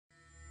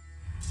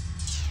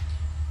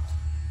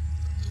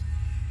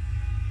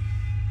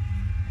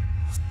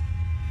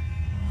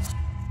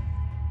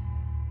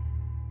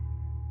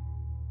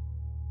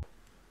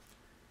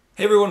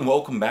Hey everyone,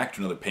 welcome back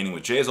to another Painting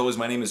with Jay. As always,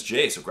 my name is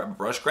Jay, so grab a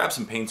brush, grab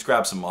some paints,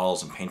 grab some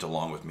models, and paint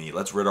along with me.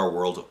 Let's rid our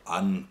world of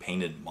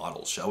unpainted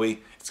models, shall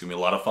we? It's going to be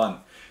a lot of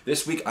fun.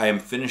 This week I am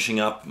finishing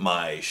up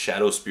my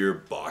Shadow Spear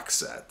box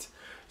set.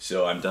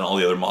 So I've done all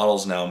the other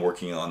models, now I'm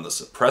working on the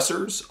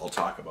suppressors. I'll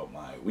talk about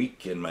my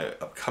week and my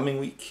upcoming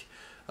week.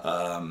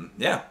 Yeah,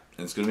 and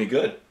it's going to be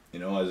good. You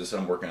know, as I said,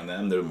 I'm working on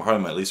them. They're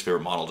probably my least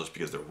favorite model just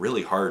because they're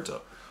really hard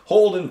to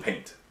hold and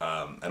paint.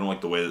 I don't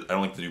like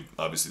the new,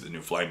 obviously the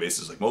new flying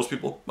bases like most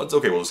people, but it's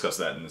okay, we'll discuss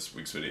that in this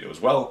week's video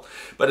as well.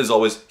 But as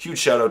always, huge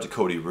shout out to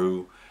Cody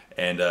Rue,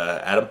 and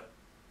Adam,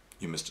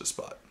 you missed a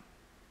spot.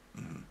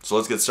 So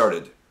let's get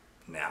started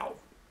now.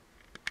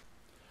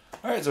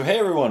 Alright, so hey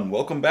everyone,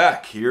 welcome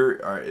back. Here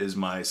is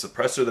my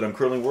suppressor that I'm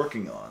currently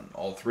working on,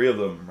 all three of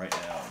them right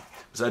now.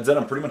 Besides that,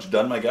 I'm pretty much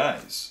done my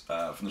guys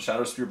from the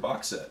Shadow Spear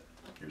box set.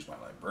 Here's my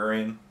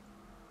librarian,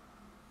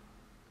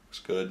 looks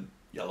good,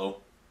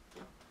 yellow.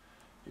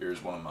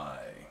 Here's one of my,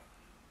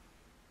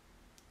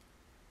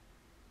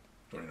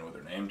 don't even know what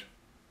they're named,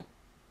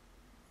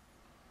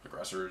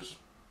 aggressors,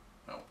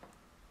 no,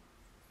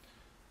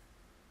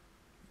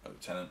 my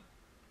lieutenant,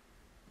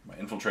 my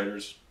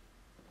infiltrators,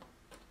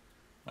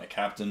 my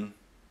captain.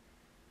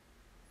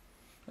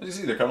 As you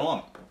see, they're coming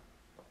along.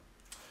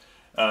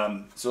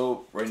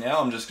 So right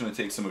now I'm just going to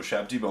take some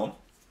Ushabti bone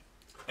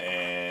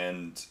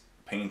and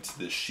paint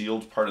the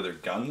shield part of their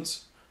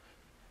guns.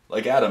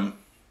 Like Adam,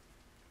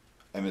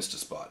 I missed a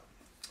spot.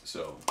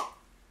 So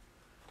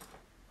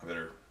I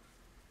better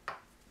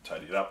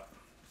tidy it up.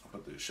 I'll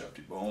put the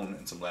Ushabti bone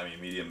and some Lamia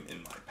medium in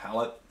my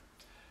palette.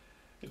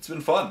 It's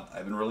been fun.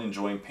 I've been really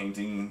enjoying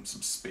painting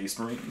some Space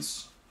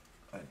Marines.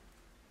 I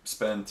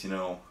spent,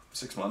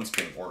 6 months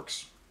painting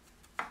orcs.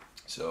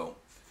 So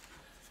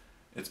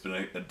it's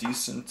been a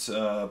decent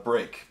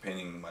break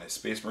painting my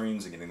Space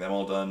Marines and getting them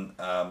all done.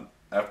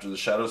 After the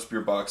Shadow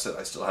Spear box set,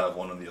 I still have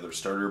one of the other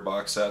starter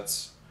box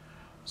sets.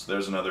 So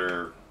there's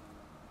another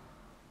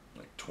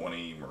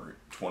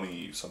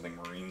 20 something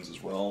Marines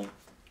as well,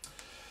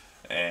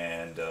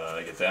 and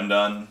I get them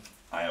done.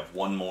 I have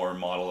one more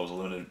model. It was a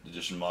limited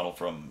edition model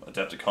from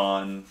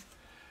Adepticon,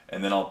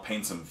 and then I'll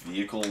paint some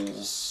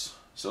vehicles.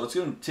 So it's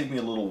going to take me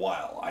a little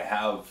while. I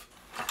have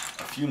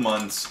a few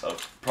months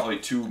of probably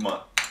 2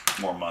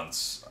 more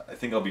months. I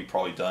think I'll be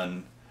probably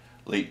done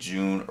late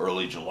June,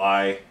 early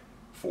July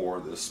for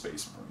the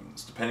Space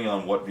Marines, depending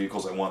on what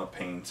vehicles I want to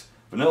paint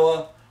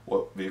vanilla,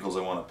 what vehicles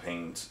I want to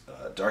paint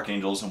Dark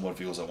Angels, and what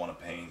vehicles I want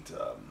to paint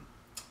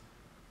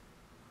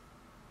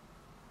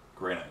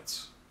Grey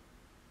Knights.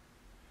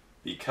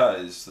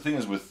 Because the thing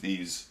is with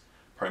these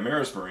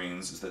Primaris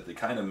Marines is that they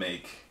kind of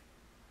make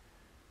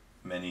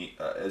many,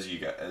 as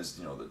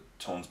the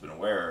tone's been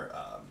aware,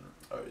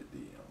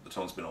 the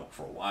tone's been open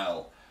for a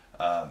while.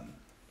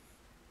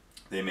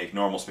 They make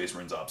normal Space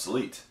Marines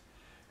obsolete,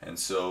 and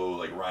so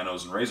like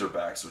Rhinos and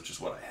Razorbacks, which is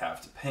what I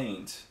have to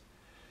paint.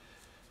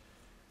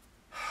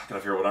 I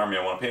gotta figure out what army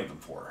I want to paint them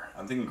for.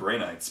 I'm thinking Grey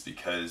Knights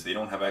because they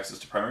don't have access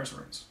to Primaris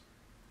Marines.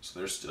 So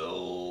they're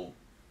still,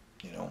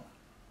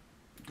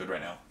 good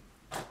right now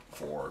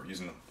for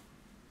using them.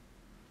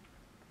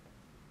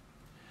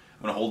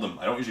 I'm gonna hold them.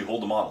 I don't usually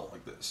hold the model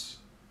like this,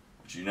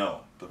 which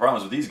The problem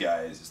is with these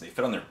guys is they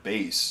fit on their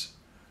base,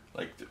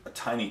 like a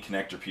tiny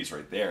connector piece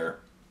right there.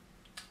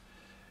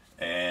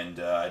 And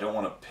I don't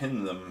want to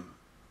pin them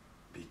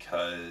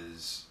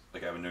because,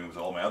 like I've been doing with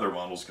all my other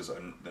models, because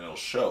then it'll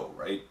show,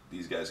 right?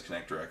 These guys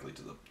connect directly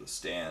to the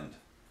stand.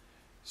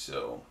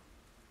 So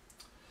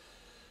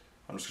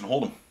I'm just going to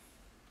hold them.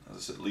 As I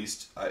said, at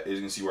least, as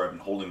you can see where I've been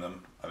holding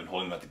them. I've been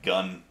holding them at the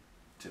gun,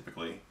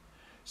 typically.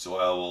 So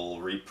I will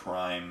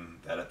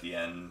reprime that at the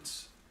end.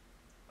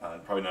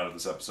 Probably not at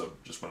this episode,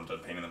 just when I'm done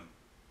painting them.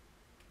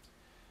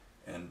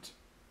 And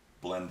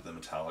blend the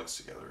metallics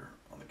together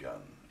on the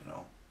gun,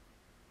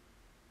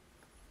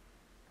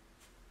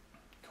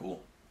 Cool.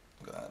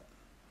 Look at that.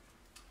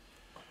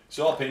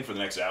 So I'll paint for the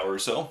next hour or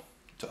so,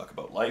 talk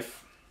about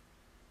life,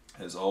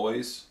 as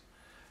always,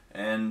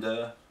 and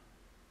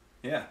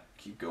yeah,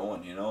 keep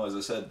going. As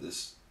I said,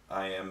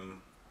 I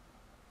am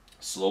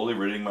slowly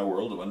ridding my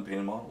world of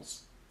unpainted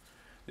models.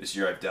 This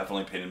year I've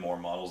definitely painted more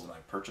models than I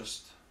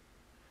purchased,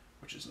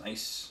 which is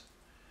nice,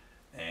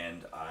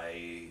 and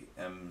I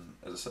am,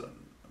 as I said,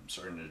 I'm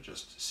starting to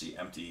just see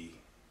empty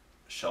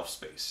shelf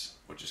space,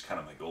 which is kind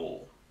of my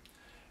goal.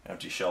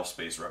 Empty shelf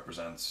space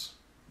represents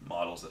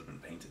models that have been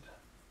painted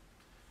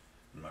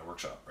in my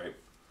workshop, right?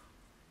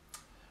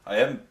 I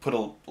haven't put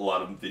a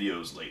lot of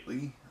videos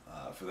lately.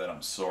 For that,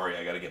 I'm sorry.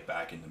 I got to get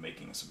back into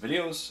making some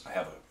videos. I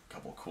have a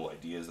couple of cool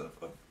ideas of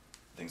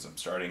things I'm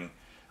starting.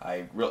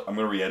 I'm going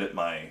to re-edit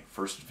my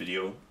first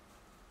video.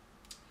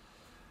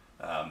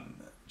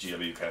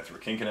 GW kind of threw a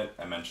kink in it.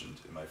 I mentioned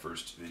in my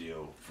first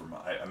video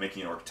I'm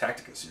making an Orc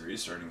Tactica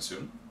series starting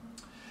soon.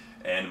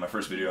 And in my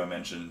first video I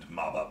mentioned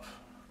Mob Up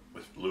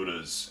with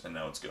Ludas, and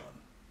now it's gone,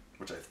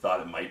 which I thought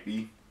it might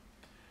be.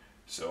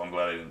 So I'm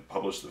glad I didn't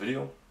publish the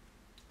video,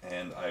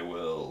 and I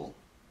will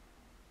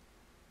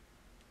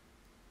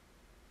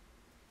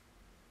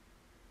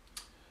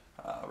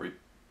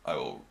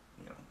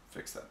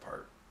fix that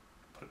part,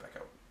 put it back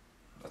out.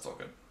 That's all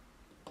good.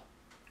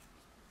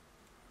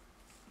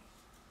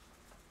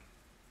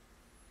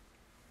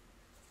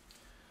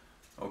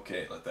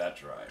 Okay, let that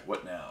dry.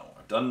 What now?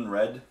 I've done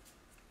red,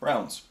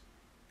 browns.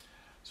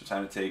 So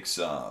time to take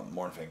some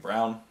Mornfang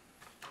Brown.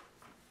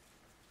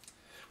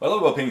 What I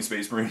love about painting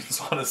Space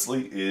Marines,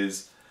 honestly,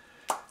 is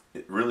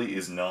it really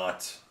is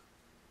not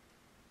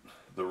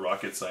the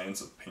rocket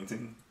science of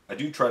painting. I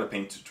do try to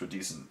paint to a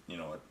decent, you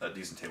know, a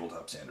decent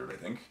tabletop standard, I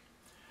think.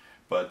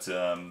 But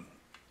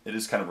it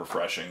is kind of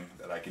refreshing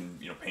that I can,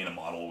 you know, paint a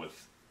model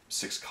with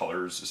 6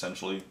 colors,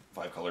 essentially,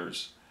 5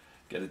 colors,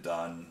 get it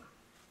done.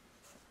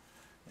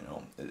 You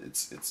know,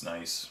 it's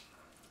nice.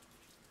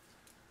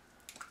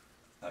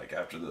 Like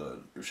after the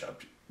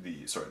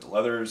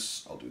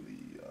leathers, I'll do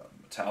the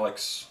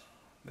metallics.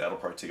 That'll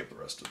probably take up the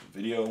rest of the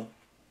video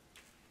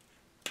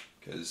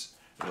because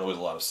there's always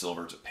a lot of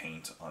silver to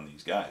paint on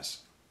these guys.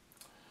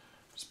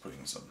 Just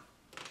putting some,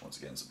 once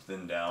again, some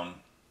thin down.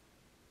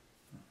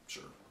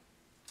 Sure.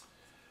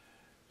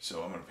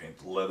 So I'm going to paint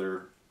the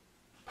leather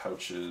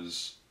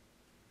pouches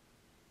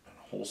and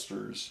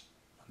holsters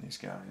on these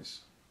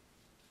guys.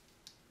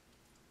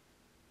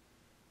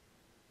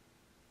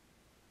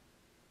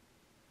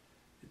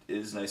 It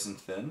is nice and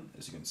thin,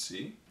 as you can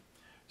see.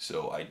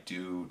 So I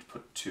do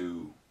put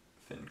 2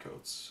 thin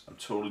coats. I'm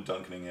totally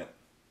dunking it.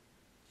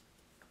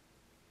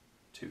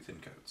 2 thin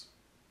coats.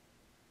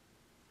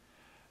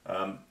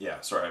 Yeah,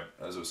 sorry,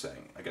 as I was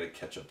saying, I gotta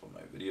catch up on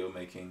my video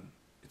making.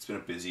 It's been a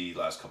busy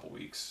last couple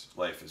weeks.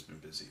 Life has been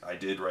busy. I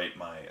did write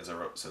my, as I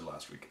said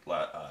last week,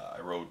 I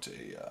wrote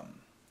a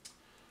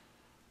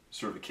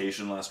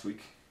certification last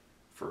week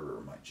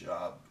for my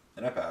job,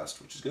 and I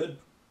passed, which is good.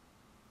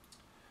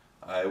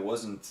 I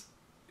wasn't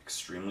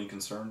extremely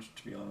concerned,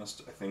 to be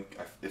honest. I think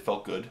it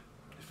felt good.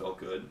 It felt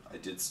good. I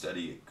did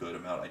study a good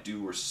amount. I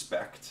do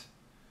respect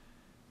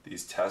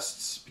these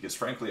tests because,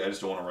 frankly, I just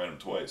don't want to write them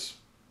twice.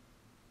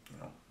 You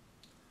know,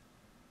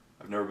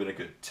 I've never been a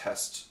good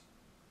test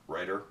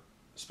writer,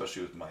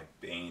 especially with my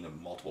bane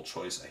of multiple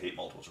choice. I hate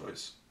multiple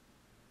choice.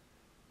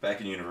 Back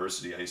in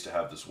university, I used to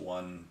have this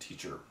one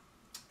teacher,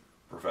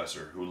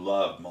 professor, who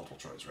loved multiple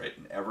choice, right?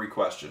 And every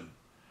question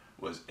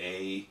was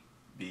A,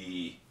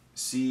 B,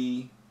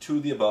 C, 2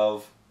 of the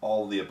above,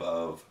 all of the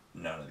above,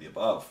 none of the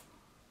above.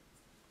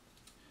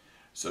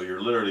 So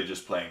you're literally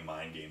just playing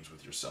mind games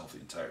with yourself the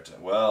entire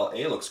time. Well,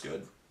 A looks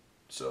good,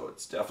 so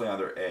it's definitely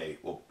either A.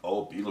 Well,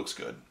 oh, B looks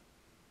good.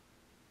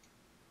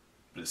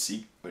 But is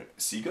C, wait,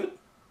 is C good?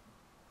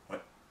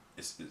 What?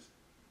 Is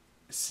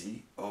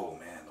C? Oh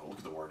man, look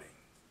at the wording.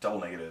 Double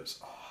negatives.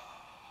 Oh.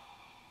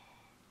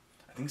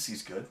 I think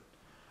C's good.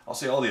 I'll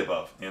say all the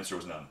above. The answer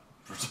was none.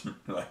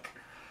 Like,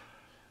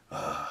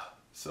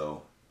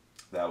 so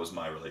that was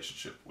my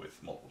relationship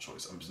with multiple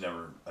choice. I was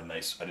never I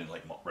didn't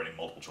like writing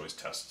multiple choice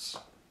tests.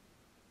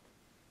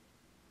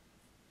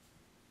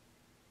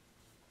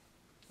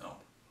 No.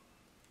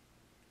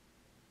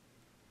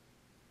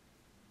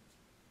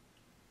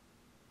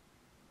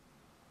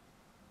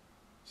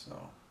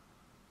 So.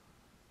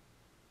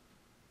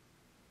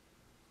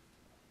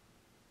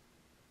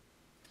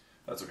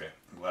 That's okay.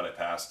 I'm glad I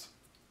passed.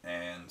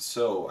 And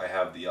so I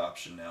have the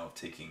option now of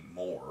taking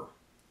more,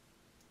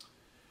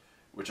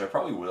 which I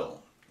probably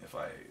will if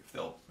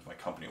my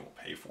company will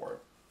pay for it.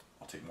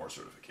 I'll take more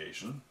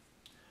certification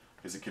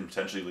because it can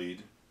potentially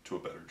lead to a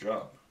better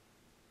job,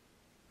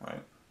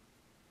 right?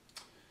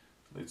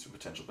 Leads to a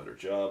potential better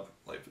job.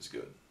 Life is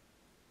good.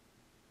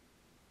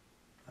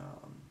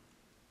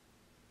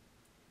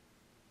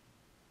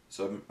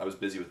 So I was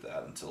busy with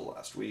that until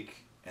last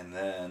week, and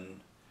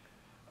then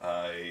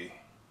I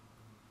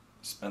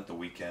spent the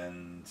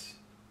weekend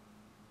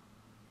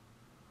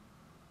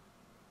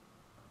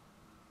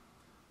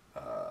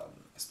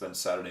I spent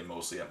Saturday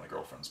mostly at my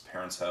girlfriend's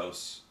parents'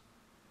 house,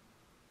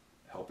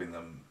 helping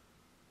them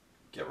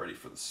get ready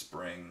for the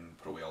spring,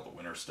 put away all the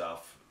winter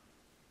stuff.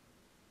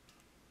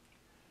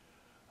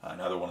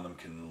 Neither one of them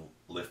can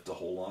lift a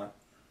whole lot,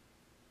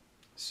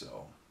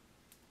 so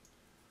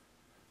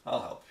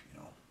I'll help, you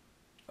know.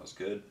 That was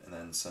good. And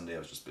then Sunday I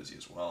was just busy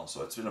as well.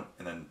 So it's been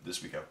and then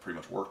this week I've pretty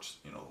much worked,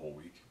 you know, the whole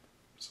week.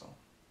 So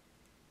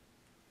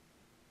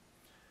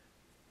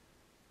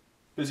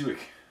busy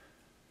week.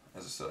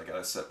 As I said, I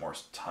gotta set more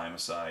time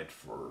aside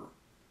for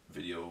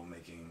video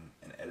making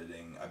and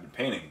editing. I've been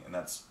painting, and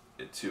that's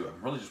it too.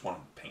 I'm really just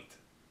wanting to paint.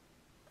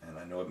 And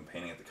I know I've been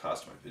painting at the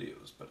cost of my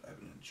videos, but I've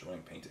been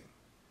enjoying painting.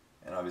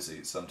 And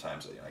obviously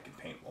sometimes I can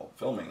paint while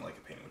filming, like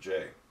a painting with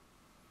Jay.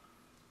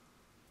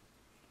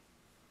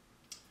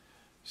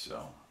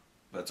 So,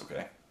 that's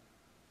okay.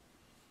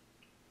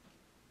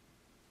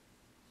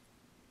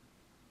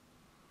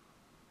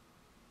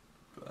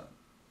 Put that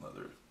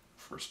leather,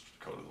 first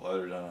coat of the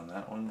leather done on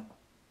that one.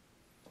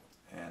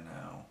 And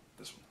now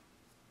this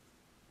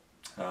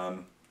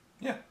one.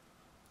 Yeah.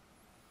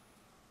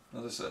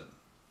 As I said,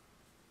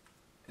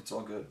 it's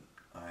all good.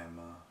 I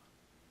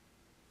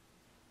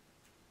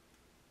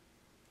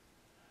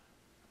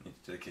need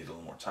to dedicate a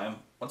little more time.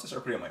 Once I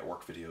start putting out my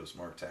work videos,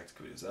 more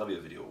tactical videos, that'll be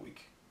a video a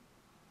week.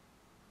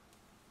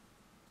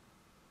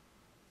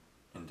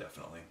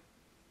 Indefinitely.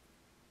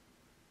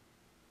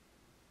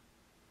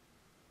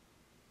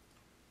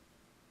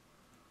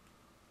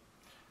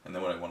 And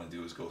then what I want to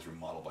do is go through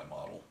model by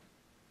model.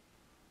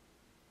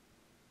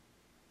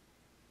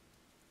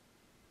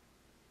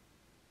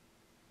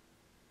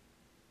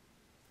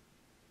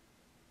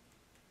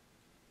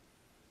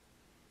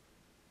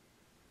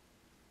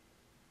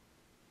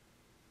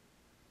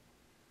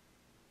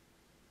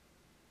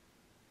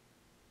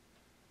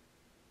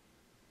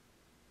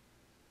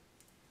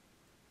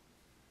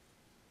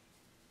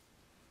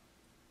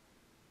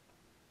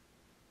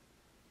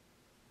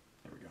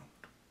 There we go.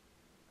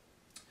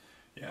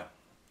 Yeah.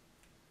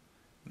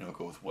 You know,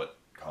 go with what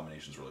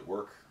combinations really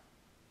work.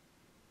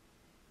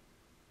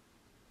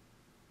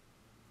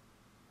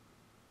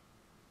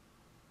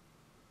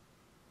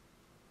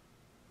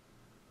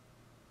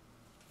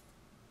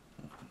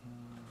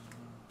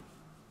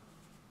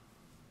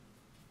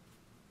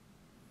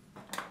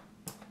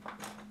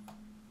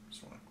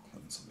 Just want to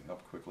clean something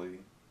up quickly.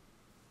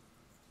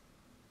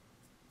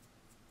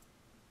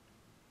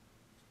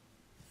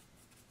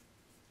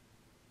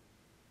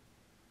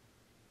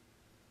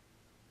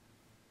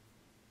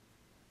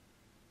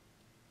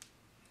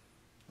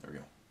 There we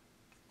go.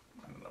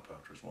 Clean it up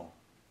after as well.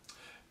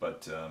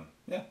 But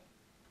yeah,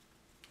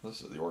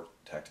 this is the Orc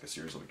Tactica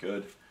series will be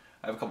good.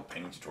 I have a couple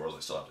painting tutorials I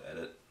still have to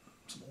edit.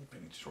 Some old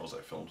painting tutorials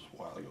I filmed a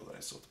while ago that I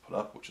still have to put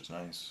up, which is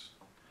nice.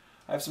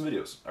 I have some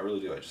videos, I really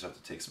do. I just have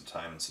to take some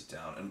time and sit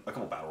down, and a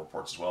couple battle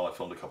reports as well. I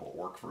filmed a couple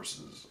Orc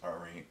versus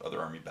other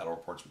army battle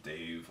reports with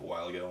Dave a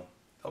while ago.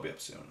 They'll be up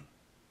soon.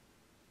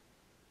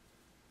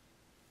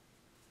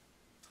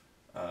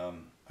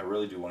 I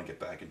really do want to get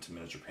back into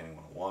miniature painting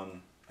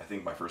 101. I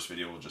think my first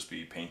video will just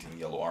be painting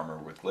yellow armor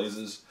with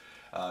glazes.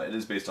 It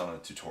is based on a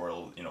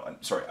tutorial. You know,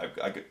 I'm sorry,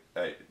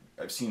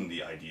 I've seen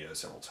the idea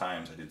several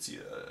times. I did see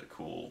a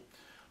cool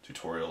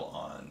tutorial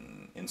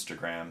on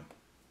Instagram,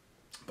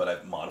 but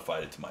I've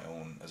modified it to my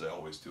own, as I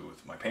always do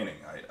with my painting.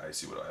 I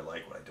see what I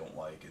like, what I don't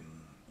like, and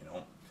you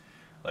know,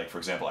 like for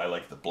example, I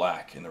like the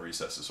black in the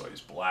recesses, so I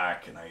use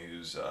black, and I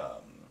use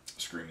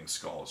Screaming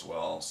Skull as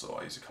well, so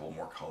I use a couple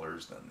more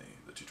colors than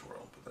the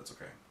tutorial, but that's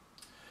okay.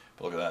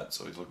 But look at that,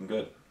 so he's looking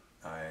good.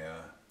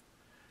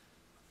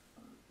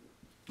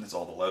 That's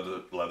all the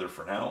leather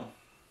for now,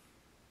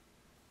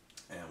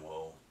 and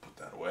we'll put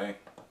that away.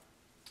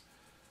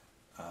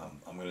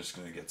 I'm just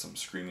going to get some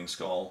Screaming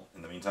Skull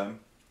in the meantime,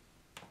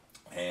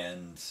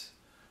 and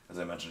as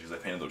I mentioned, because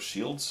I painted those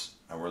shields,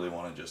 I really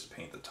want to just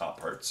paint the top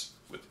parts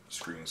with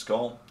Screaming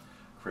Skull,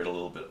 create a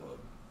little bit of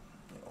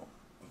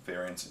a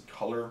variance in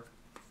color,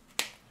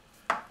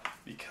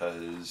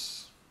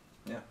 because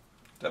yeah,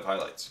 to have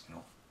highlights, you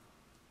know.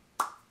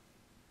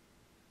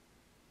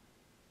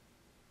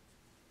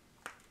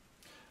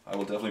 I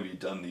will definitely be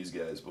done these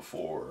guys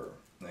before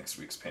next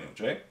week's Painting with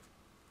Jay.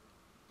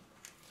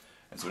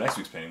 And so next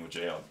week's Painting with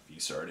Jay, I'll be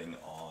starting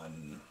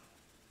on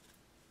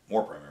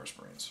more Primaris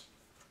Marines.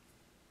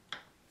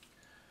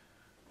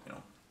 You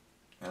know,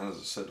 and as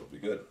I said, it'll be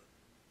good.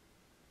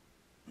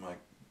 My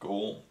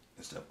goal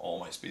is to have all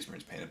my Space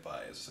Marines painted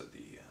by, as I said,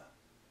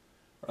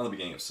 around the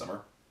beginning of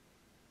summer.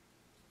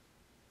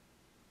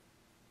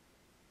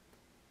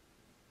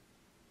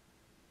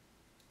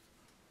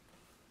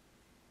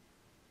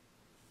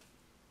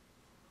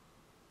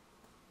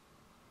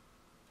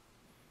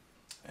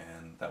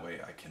 And that way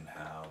I can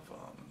have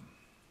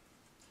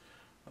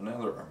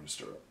another army to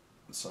start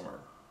in summer.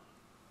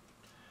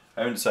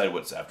 I haven't decided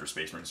what's after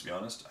Space Marines, to be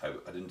honest. I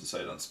didn't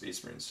decide on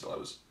Space Marines until I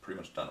was pretty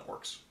much done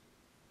Orcs.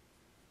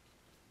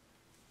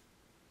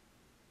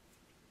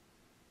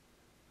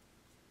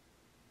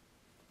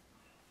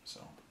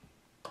 So,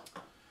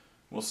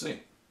 we'll see.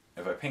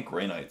 If I paint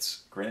Grey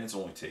Knights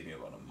will only take me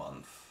about a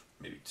month,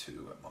 maybe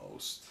 2 at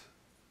most,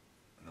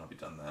 and I'll be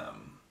done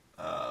them.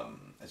 I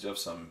do have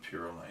some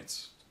Imperial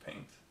Knights to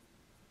paint.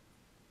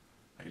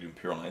 I can do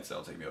Imperial Knights,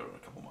 that'll take me out in a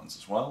couple months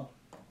as well.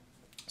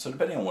 So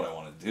depending on what I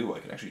want to do, I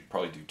could actually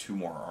probably do 2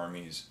 more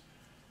armies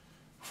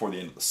before the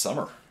end of the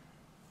summer.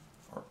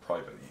 Or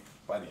probably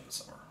by the end of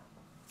summer.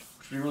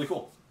 Which would be really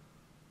cool.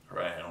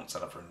 Alright, I don't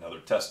set up for another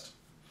test.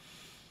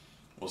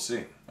 We'll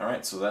see.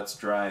 Alright, so that's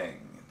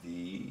drying.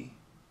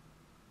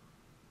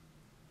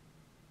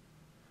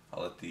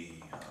 I'll let the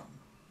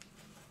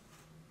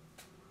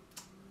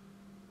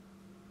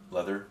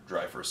leather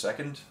dry for a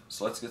second.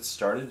 So let's get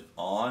started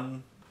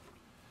on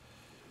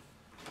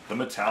the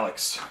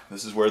metallics.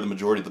 This is where the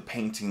majority of the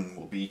painting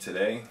will be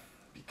today,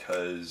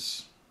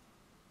 because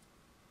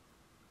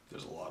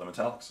there's a lot of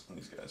metallics in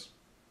these guys.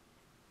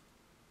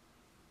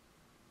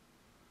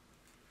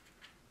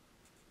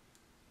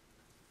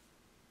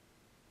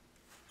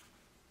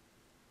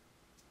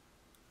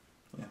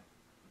 Yeah,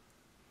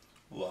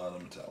 a lot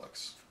of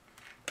metallics.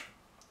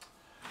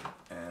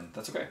 And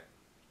that's okay.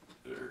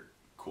 They're a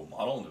cool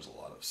model, and there's a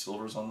lot of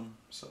silvers on them,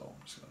 so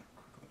I'm just going to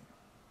quickly...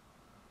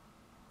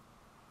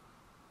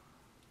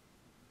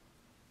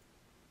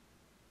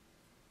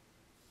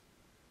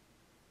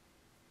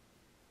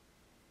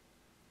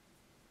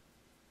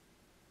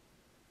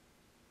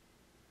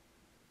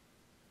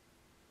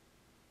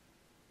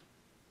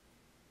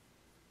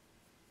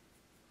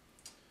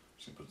 I'm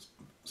just going to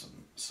put some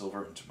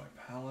silver into my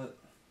palette.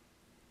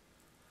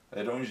 And I'm just going to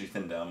I don't usually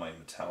thin down my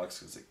metallics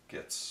because it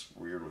gets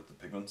weird with the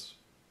pigments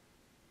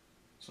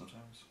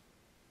sometimes.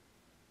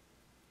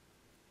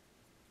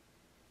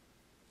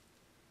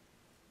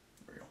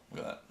 There we go. Look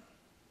at that.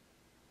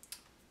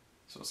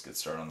 So let's get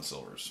started on the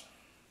silvers.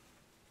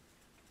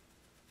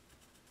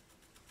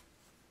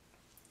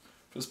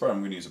 For this part I'm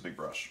going to use a big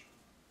brush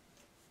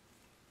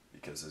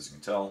because, as you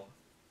can tell,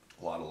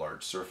 a lot of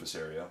large surface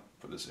area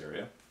for this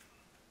area.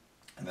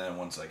 And then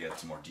once I get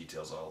to more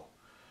details, I'll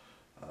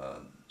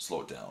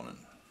slow it down and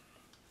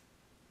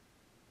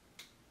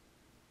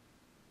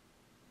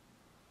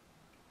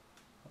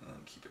then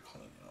keep it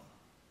clean, you know.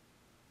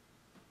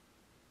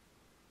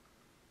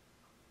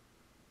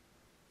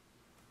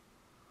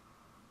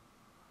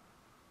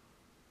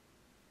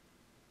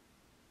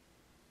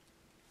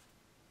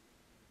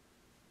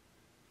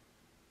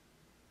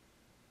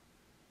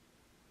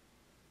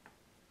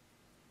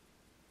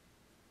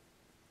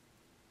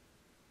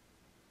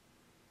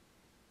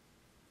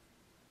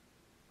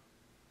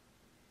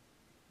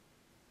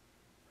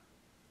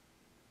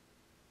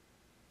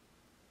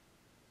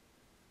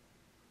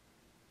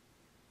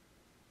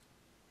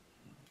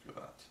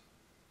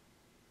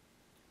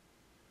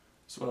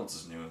 So what else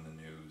is new in the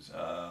news?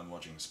 I'm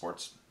watching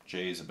sports.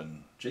 Jays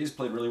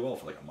played really well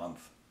for like a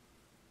month.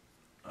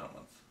 Not a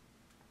month.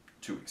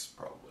 2 weeks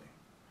probably.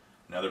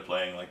 Now they're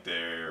playing like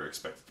they're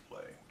expected to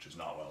play, which is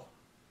not well.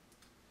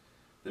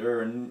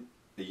 They're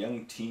a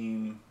young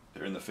team.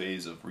 They're in the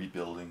phase of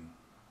rebuilding.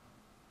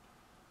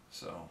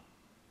 So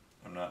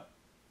I'm not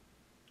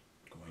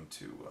going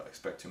to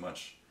expect too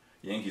much.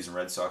 Yankees and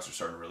Red Sox are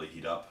starting to really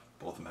heat up.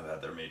 Both of them have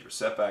had their major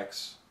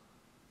setbacks.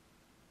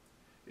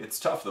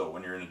 It's tough though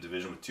when you're in a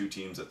division with 2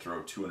 teams that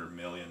throw $200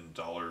 million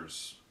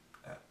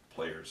at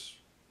players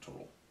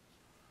total.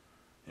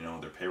 You know,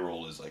 their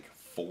payroll is like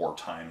 4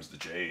 times the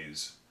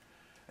Jays,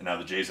 and now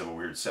the Jays have a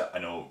weird set. I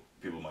know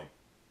people might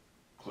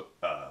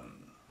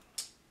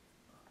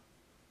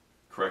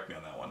correct me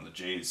on that one. The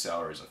Jays'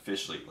 salary is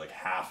officially like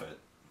half it,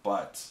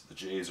 but the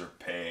Jays are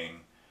paying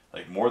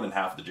like more than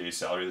half of the Jays'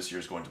 salary this year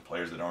is going to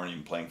players that aren't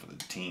even playing for the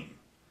team.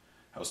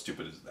 How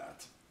stupid is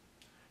that?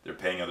 They're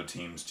paying other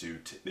teams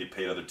they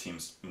paid other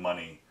teams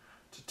money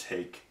to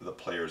take the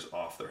players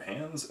off their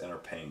hands and are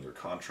paying their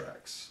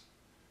contracts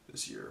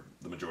this year.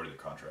 The majority of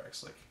their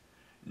contracts, like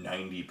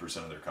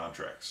 90% of their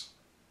contracts.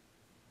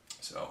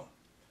 So,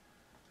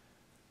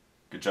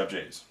 good job,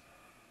 Jays.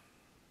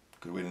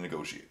 Good way to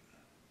negotiate.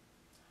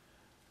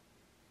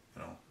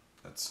 You know,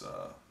 that's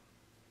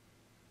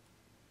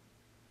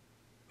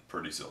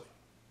pretty silly.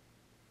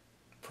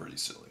 Pretty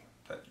silly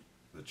that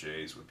the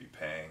Jays would be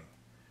paying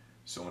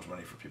so much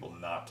money for people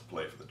not to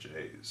play for the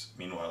Jays.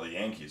 Meanwhile, the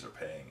Yankees are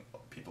paying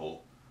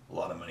people a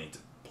lot of money to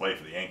play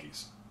for the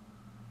Yankees.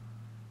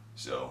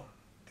 So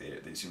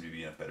they seem to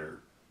be in a better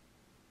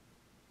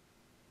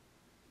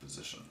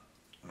position.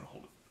 I'm gonna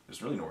hold it.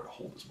 There's really nowhere to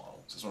hold this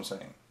model. That's what I'm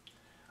saying.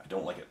 I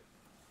don't like it.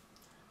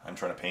 I'm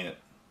trying to paint it,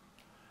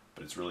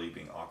 but it's really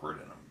being awkward,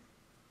 and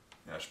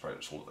I should probably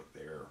just hold it like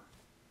there.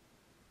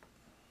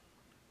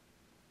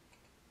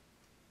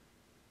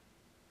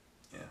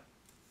 Yeah.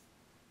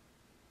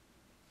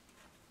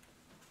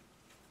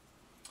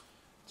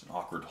 It's an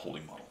awkward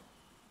holding model.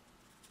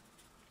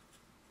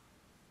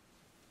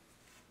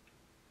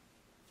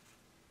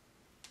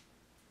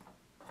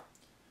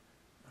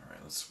 Alright,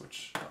 let's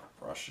switch our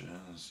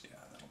brushes. Yeah,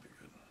 that'll be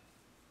good.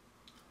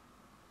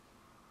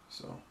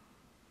 So,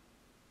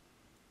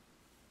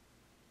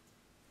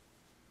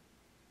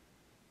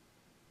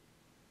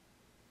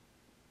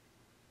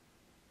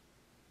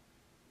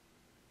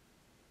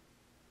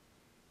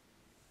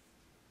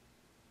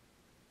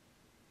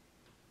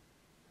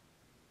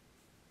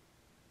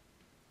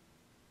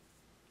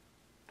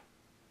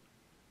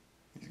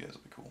 these guys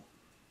will be cool.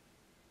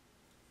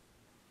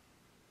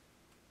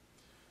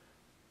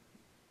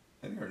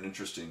 I think they're an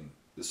interesting.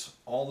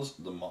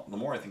 The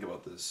more I think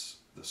about this,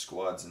 the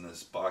squads in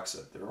this box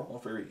set, they're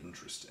all very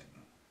interesting.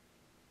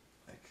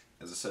 Like,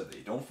 as I said, they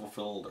don't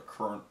fulfill the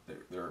current.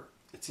 They're.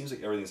 It seems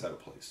like everything's out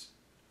of place.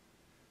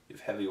 You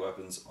have heavy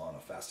weapons on a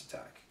fast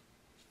attack.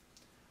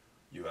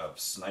 You have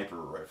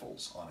sniper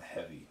rifles on a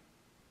heavy,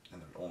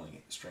 and they're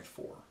only strength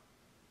 4.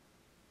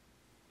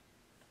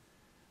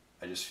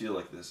 I just feel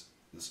like this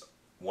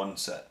one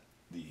set,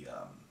 the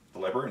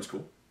librarian's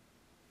cool,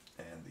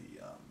 and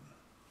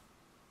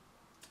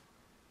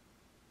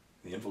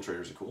the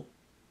infiltrators are cool.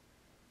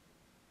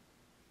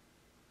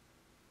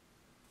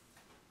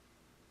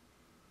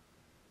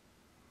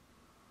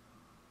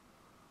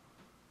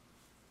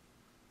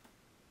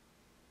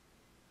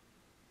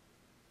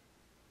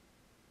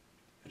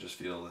 I just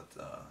feel that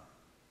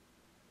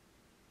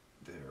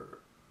their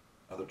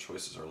other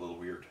choices are a little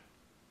weird.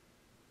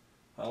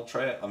 I'll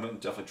try it. I'm going to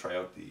definitely try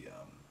out the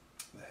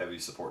heavy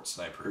support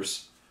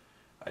snipers.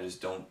 I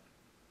just don't.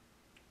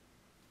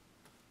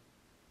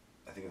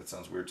 I think that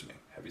sounds weird to me.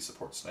 Heavy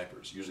support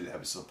snipers. Usually the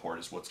heavy support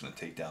is what's going to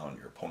take down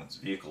your opponent's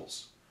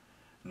vehicles,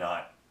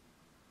 not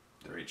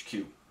their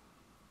HQ.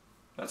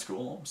 That's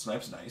cool.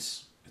 Snipe's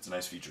nice. It's a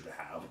nice feature to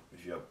have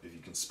if you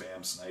can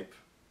spam snipe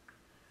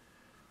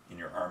in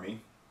your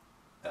army.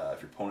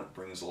 If your opponent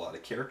brings a lot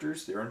of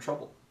characters, they're in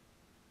trouble.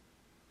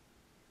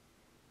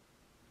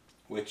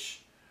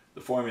 Which,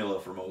 the formula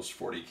for most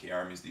 40k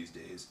armies these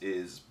days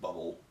is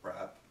bubble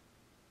wrap.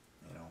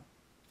 You know,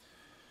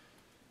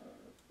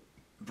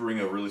 bring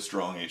a really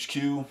strong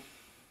HQ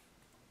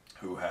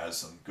who has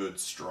some good,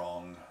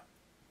 strong,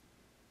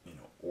 you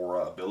know,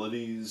 aura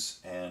abilities,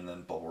 and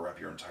then bubble wrap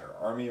your entire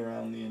army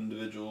around the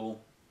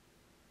individual.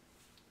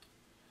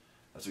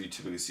 That's what you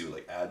typically see with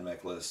like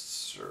AdMech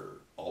lists or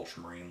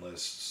Ultramarine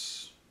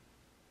lists.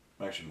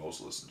 Actually,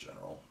 most lists in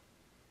general.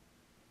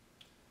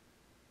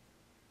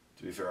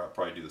 To be fair, I'd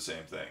probably do the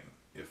same thing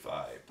if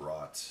I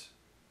brought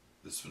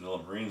this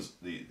vanilla Marines,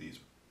 these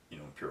you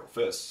know, Imperial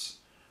Fists.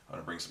 I'm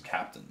gonna bring some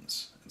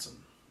captains and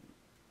some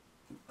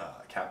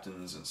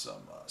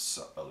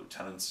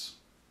lieutenants.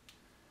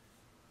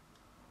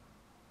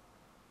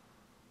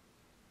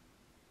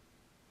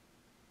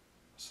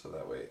 So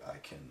that way I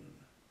can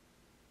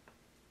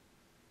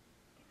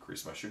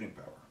increase my shooting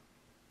power.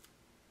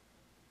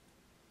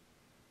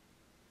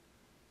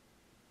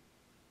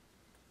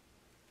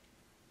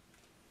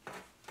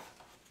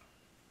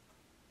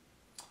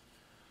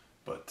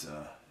 But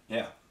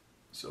yeah,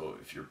 so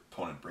if your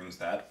opponent brings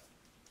that,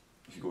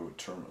 if you go to a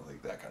tournament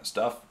like that kind of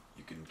stuff,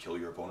 you can kill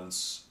your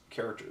opponent's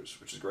characters,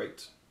 which is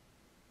great.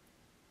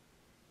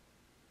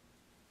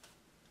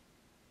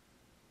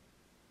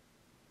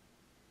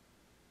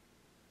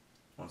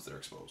 Once they're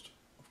exposed,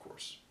 of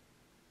course.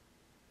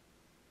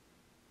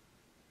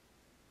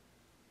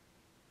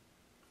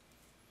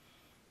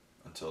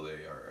 Until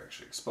they are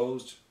actually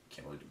exposed,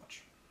 can't really do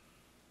much.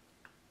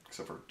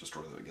 Except for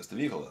destroy, I guess, the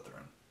vehicle that they're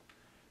in.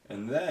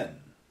 And then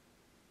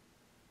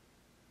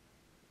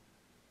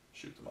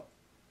shoot them up.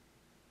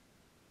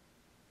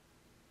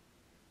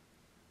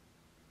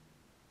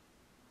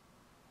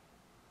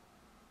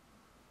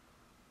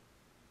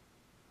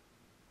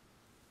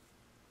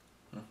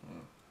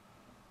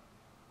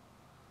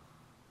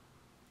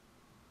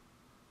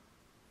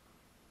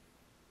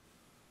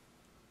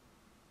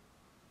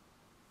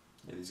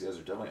 Yeah, these guys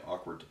are definitely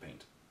awkward to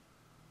paint.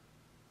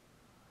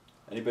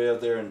 Anybody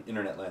out there in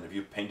internet land, have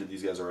you painted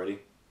these guys already?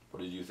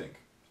 What did you think?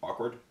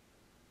 Awkward?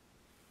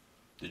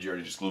 Did you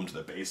already just glue them to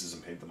their bases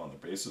and paint them on their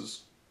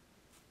bases?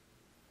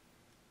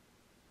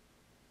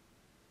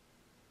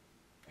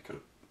 I could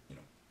have, you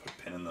know, put a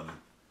pin in them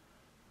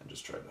and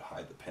just tried to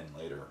hide the pin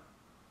later.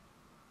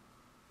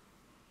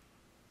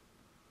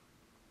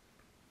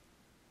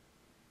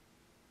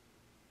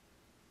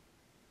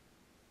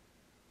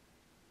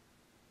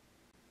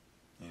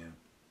 Yeah.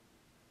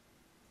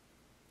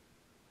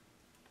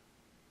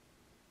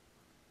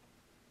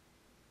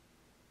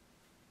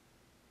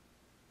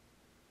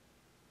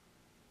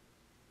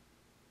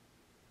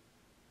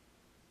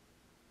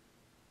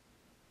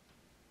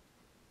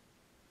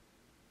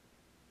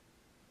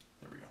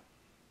 There we go.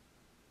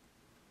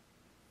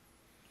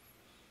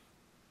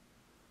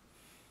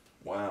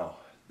 Wow,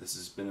 this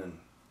has been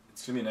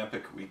it's gonna be an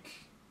epic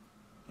week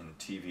in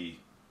TV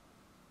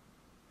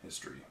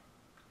history.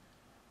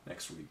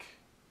 Next week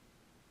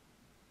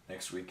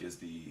is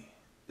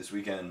this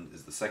weekend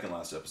is the second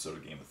last episode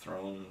of Game of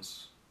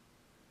Thrones.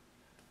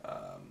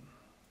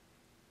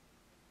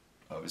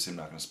 Obviously I'm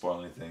not going to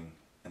spoil anything.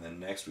 And then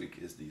next week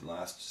is the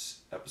last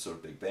episode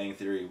of Big Bang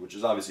Theory, which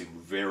is obviously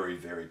very,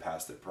 very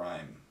past their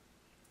prime.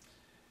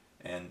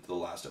 And the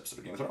last episode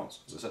of Game of Thrones,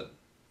 as I said.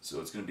 So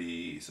it's going to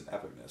be some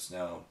epicness.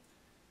 Now,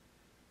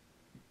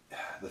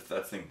 that's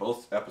the thing,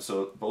 both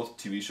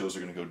TV shows are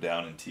going to go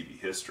down in TV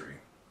history.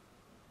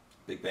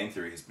 Big Bang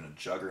Theory has been a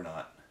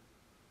juggernaut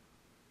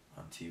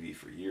on TV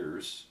for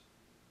years.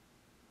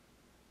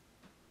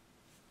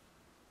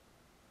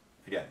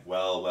 Again,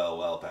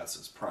 well past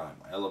its prime.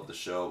 I loved the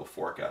show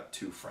before it got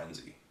too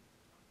frenzy.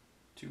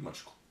 Too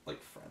much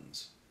like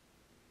Friends.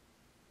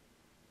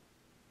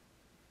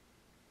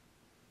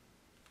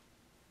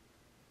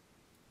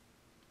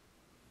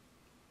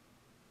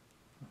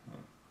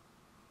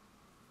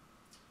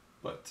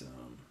 But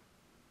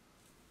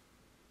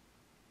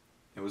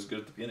it was good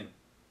at the beginning.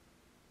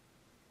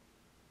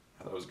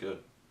 I thought it was good.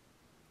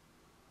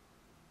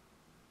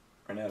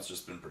 Right now it's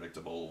just been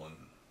predictable and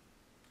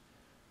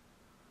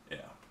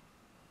yeah.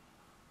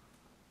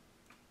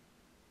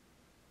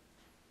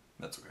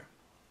 That's okay.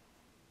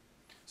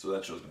 So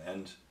that show's gonna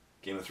end.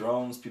 Game of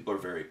Thrones, people are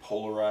very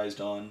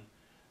polarized on.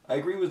 I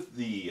agree with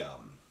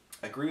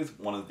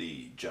one of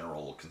the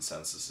general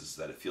consensus is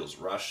that it feels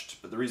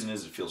rushed, but the reason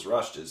is it feels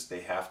rushed is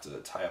they have to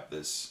tie up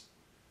this,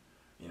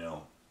 you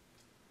know,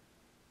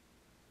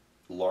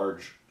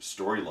 large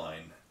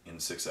storyline in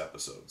 6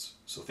 episodes.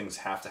 So things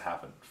have to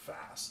happen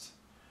fast.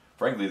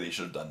 Frankly, they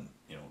should have done,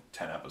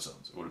 10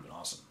 episodes. It would have been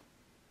awesome.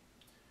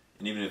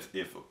 And even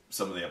if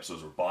some of the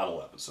episodes were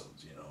bottle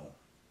episodes,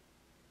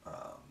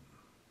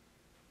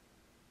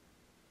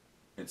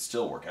 it'd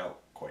still work out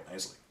quite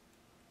nicely.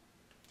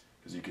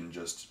 Because you can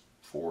just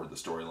forward the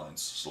storylines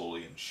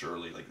slowly and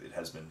surely, like it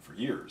has been for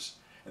years.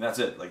 And that's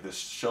it. Like, this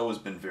show has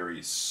been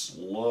very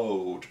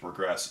slow to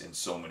progress in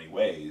so many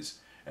ways.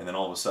 And then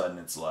all of a sudden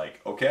it's like,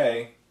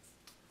 okay,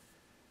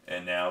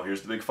 and now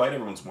here's the big fight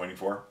everyone's waiting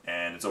for,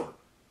 and it's over.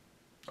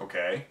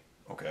 Okay,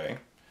 okay.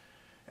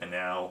 And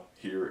now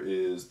here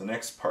is the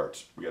next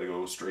part. We got to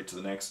go straight to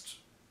the next.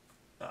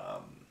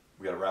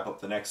 We got to wrap up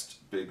the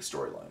next big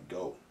storyline.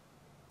 Go.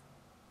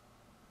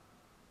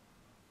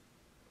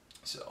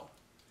 So,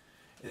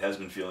 it has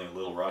been feeling a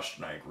little rushed,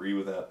 and I agree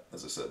with that,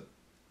 as I said.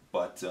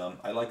 But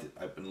I liked it.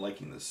 I've been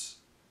liking this.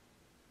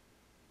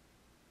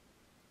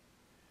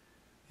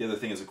 The other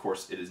thing is, of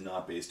course, it is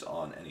not based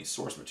on any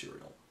source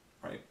material,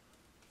 right?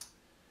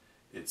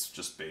 It's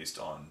just based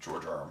on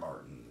George R. R.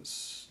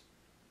 Martin's,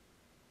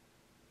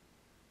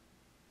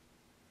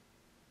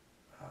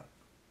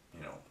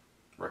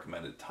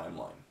 recommended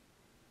timeline.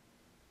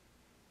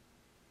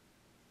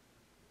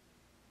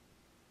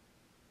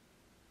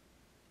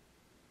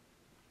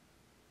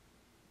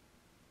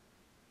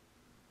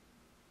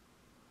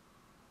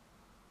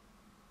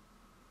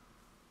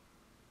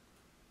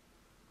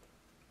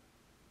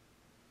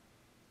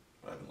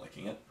 But I've been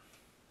liking it.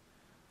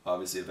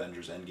 Obviously,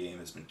 Avengers Endgame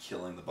has been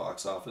killing the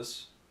box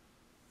office.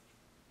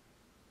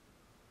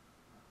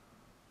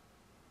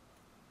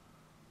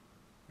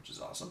 Which is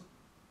awesome.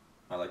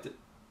 I liked it.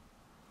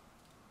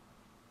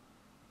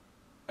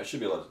 I should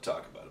be allowed to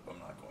talk about it, but I'm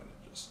not going to.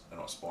 I don't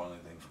want to spoil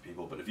anything for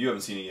people, but if you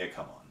haven't seen it yet,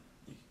 come on.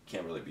 You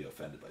can't really be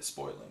offended by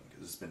spoiling,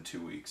 because it's been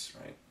 2 weeks,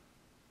 right?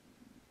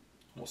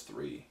 Almost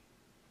 3.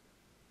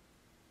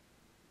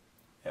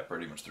 Yeah,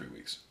 pretty much 3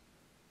 weeks.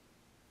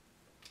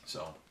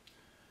 So,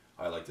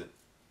 I liked it.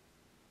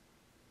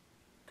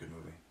 Good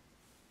movie.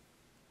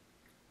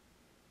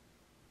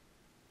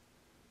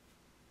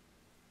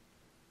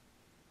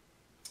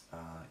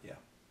 Yeah.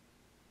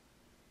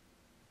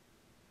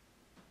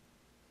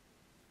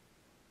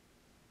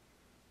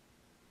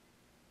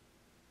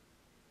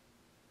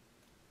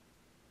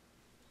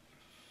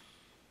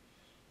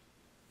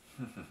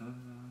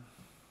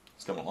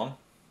 It's coming along.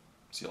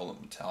 See all the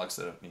metallics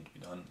that need to be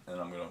done, and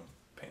I'm going to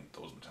paint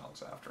those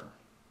metallics after. I'm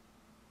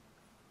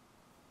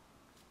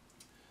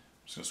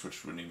just going to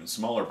switch to an even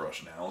smaller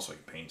brush now, so I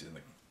can paint in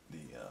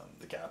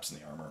the gaps in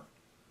the armor.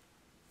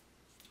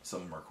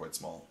 Some of them are quite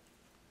small.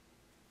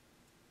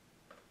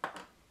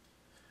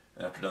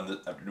 And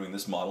after doing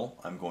this model,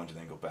 I'm going to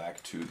then go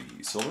back to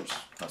the silvers,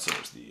 not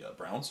silvers, the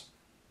browns,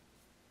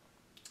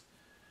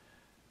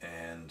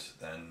 and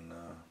then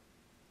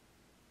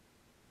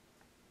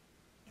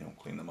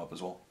clean them up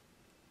as well.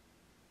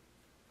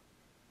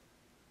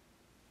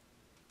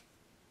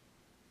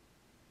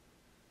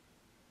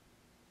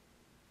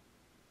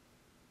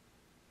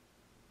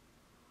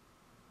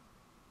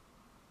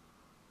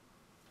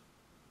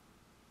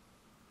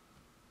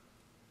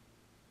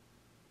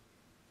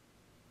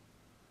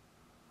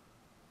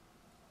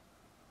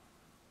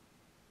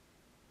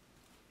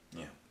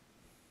 Yeah.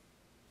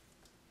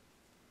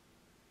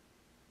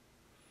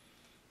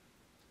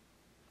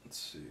 Let's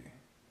see.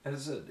 As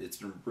I said, it's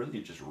been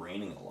really just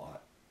raining a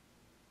lot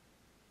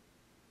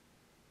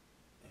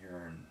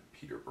here in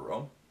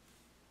Peterborough.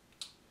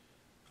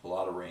 A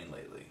lot of rain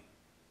lately.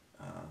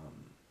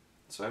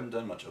 So I haven't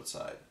done much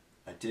outside.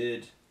 I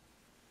did.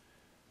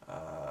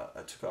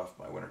 I took off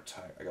my winter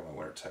tire. I got my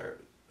winter tire.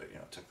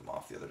 Took them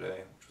off the other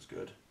day, which was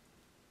good.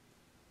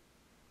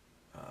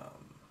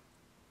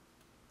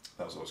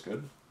 That was always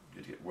good.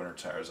 You get winter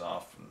tires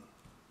off and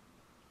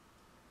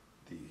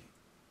the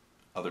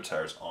other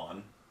tires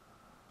on.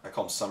 I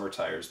call them summer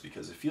tires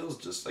because it feels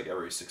just like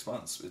every 6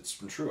 months. It's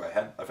been true.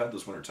 I've had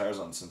those winter tires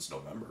on since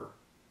November,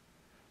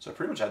 so I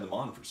pretty much had them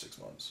on for 6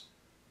 months.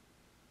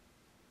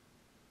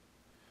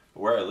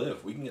 But where I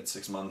live, we can get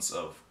 6 months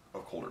of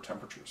colder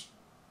temperatures.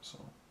 So,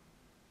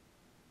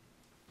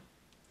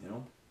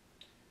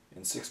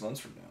 in 6 months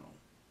from now,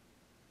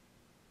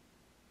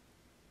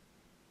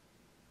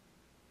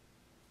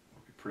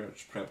 we'll be pretty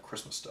much putting up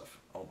Christmas stuff.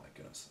 Oh my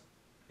goodness.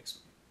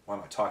 Why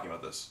am I talking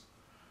about this?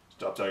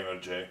 Stop talking about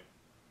it, Jay.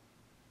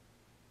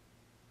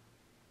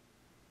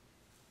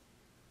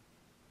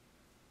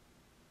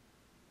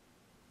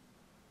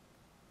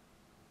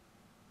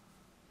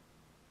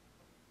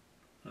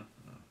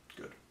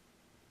 Good.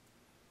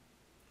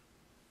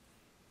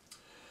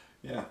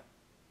 Yeah.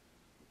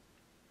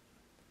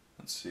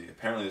 Let's see.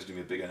 Apparently there's going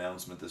to be a big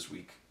announcement this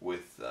week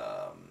with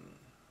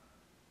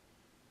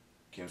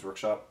Games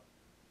Workshop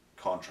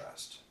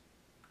Contrast,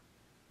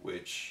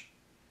 which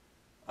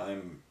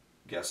I'm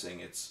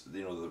guessing it's,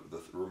 the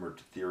rumored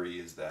theory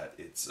is that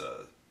it's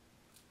a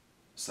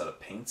set of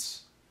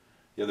paints.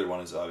 The other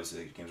one is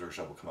obviously Games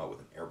Workshop will come out with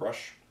an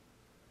airbrush.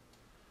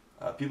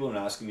 People have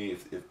been asking me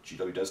if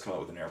GW does come out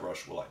with an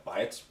airbrush, will I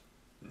buy it?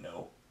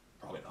 No,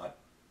 probably not.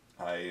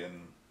 I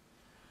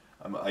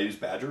use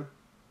Badger,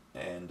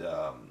 and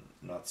I'm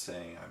not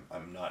saying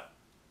I'm not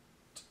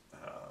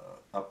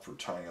up for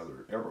trying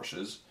other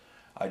airbrushes.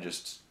 I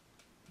just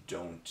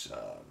don't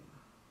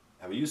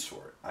have a use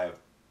for it. I have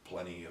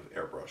plenty of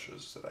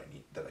airbrushes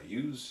that I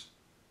use,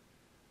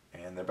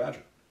 and they're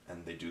Badger,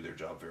 and they do their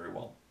job very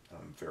well.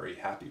 I'm very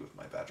happy with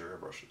my Badger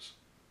airbrushes.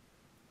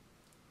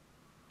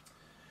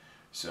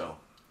 So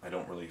I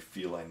don't really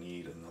feel I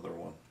need another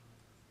one.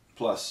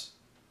 Plus,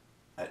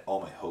 all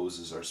my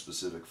hoses are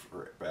specific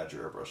for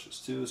Badger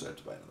airbrushes too, so I have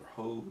to buy another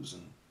hose,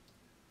 and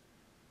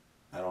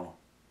I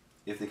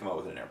If they come out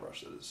with an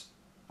airbrush, that is.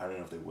 I don't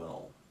know if they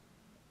will.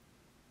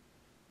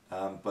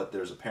 But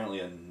there's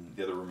apparently, in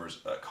the other rumors,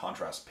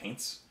 contrast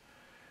paints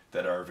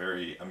that are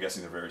very, I'm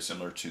guessing they're very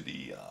similar to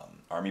the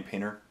Army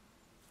Painter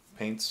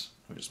paints.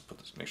 Let me just put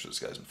this, make sure this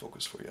guy's in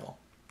focus for y'all.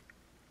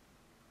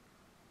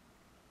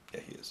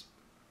 Yeah, he is.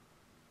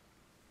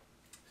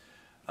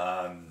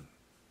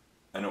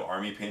 I know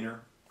Army Painter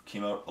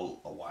came out a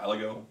while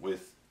ago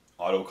with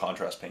auto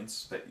contrast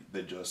paints that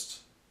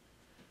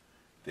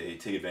they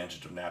take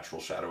advantage of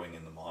natural shadowing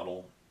in the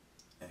model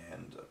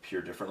and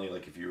appear differently.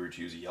 Like if you were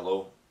to use a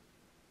yellow,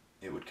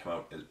 it would come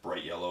out as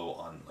bright yellow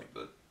on like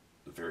the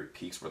very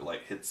peaks where the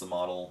light hits the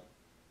model,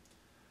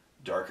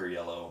 darker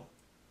yellow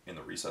in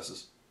the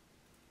recesses,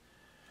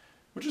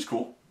 which is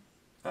cool.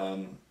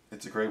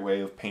 It's a great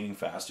way of painting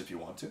fast if you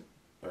want to.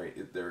 Right?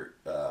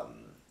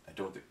 I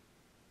don't think,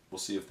 we'll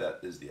see if that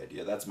is the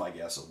idea. That's my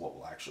guess of what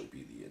will actually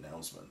be the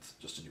announcement,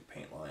 just a new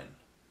paint line.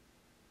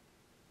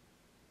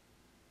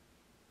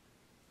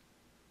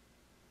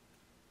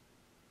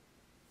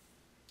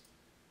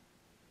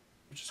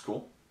 Which is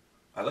cool.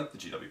 I like the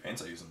GW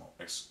paints. I use them all.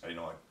 I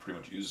pretty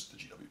much use the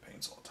GW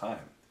paints all the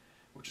time,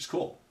 which is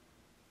cool.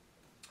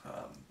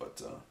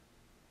 But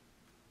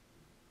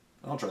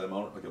I'll try them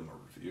out. I'll give them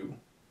a review.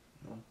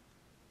 You know?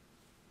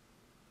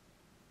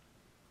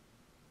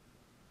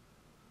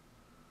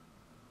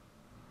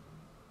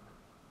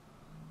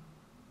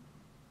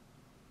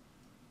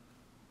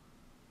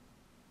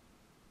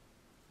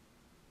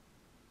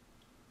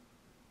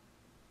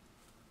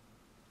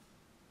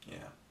 Yeah.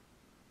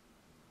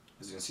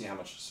 As you can see how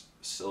much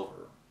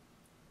silver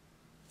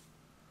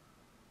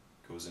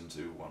goes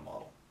into one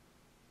model.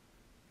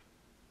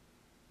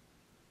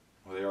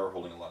 Well, they are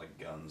holding a lot of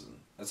guns, and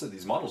I said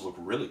these models look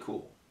really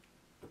cool.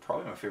 They're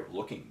probably my favorite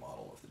looking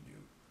model of the new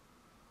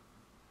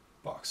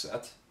box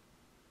set.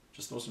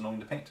 Just the most annoying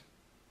to paint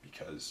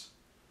because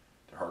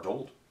they're hard to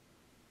hold.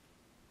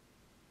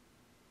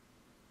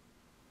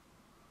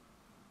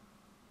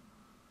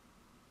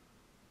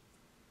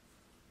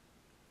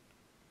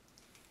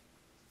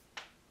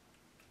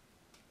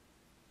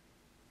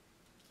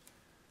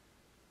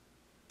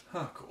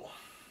 Huh, cool.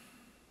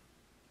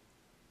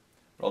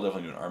 But I'll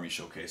definitely do an army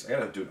showcase. I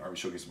gotta do an army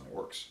showcase of my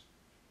orcs.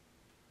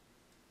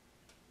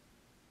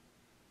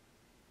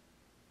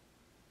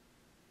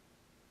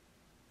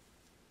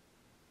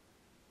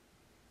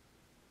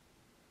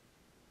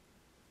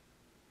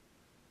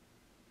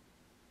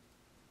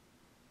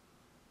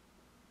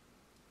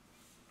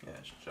 Yeah,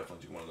 I should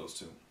definitely do one of those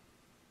too.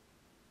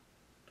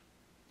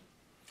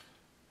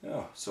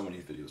 Oh, so many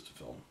videos to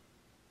film.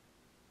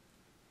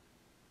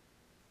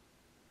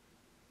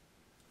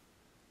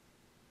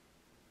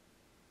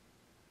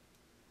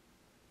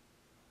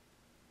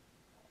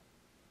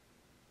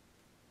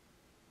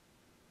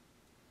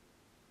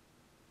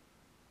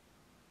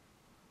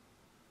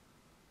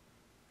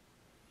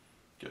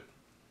 Good.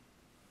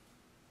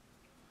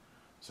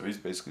 So he's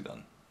basically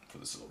done for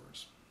the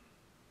silvers.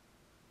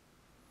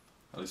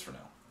 At least for now.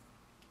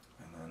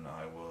 And then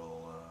I will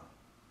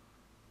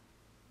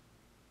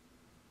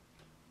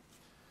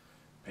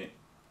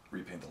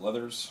repaint the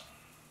leathers.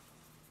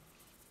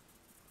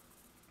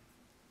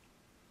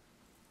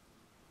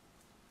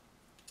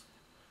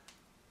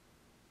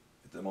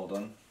 Get them all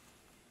done.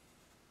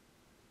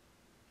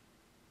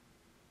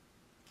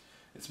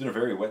 It's been a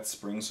very wet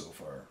spring so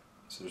far,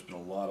 so there's been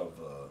a lot of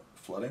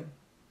flooding.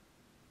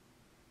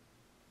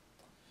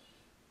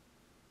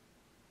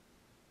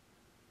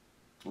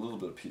 A little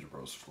bit of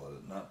Peterborough's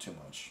flooded, not too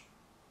much.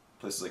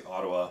 Places like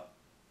Ottawa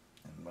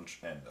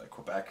and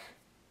Quebec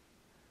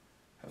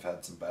have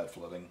had some bad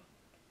flooding.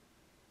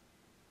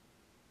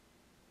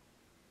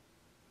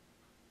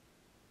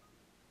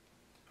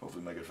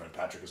 Hopefully my good friend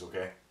Patrick is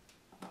okay.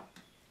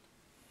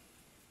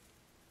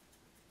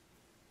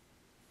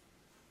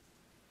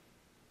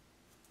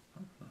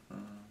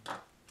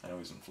 I know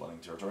he's in flooding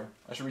territory.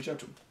 I should reach out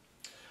to him.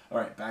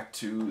 Alright, back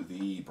to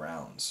the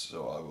browns.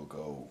 So I will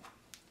go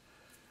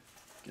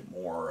get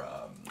more,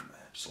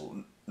 just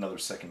another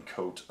second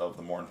coat of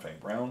the Mournfang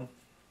Brown.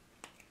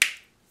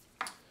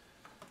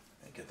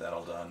 And get that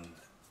all done.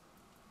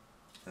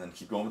 And then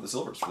keep going with the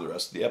silvers for the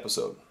rest of the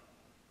episode.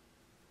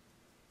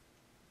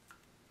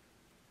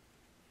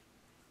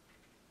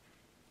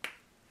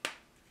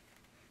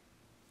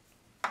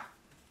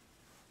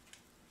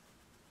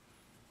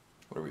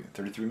 What are we,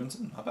 33 minutes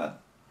in? Not bad.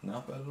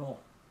 Not bad at all.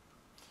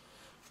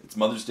 It's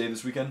Mother's Day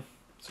this weekend,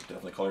 so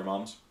definitely call your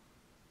moms.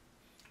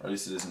 Or at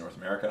least it is in North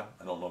America.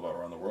 I don't know about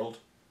around the world.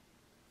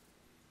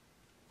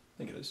 I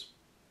think it is.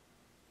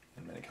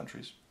 In many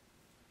countries.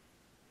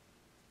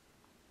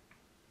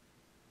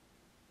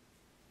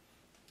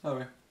 By the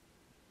way,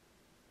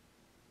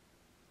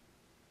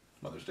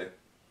 Mother's Day.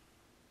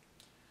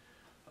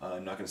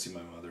 I'm not going to see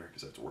my mother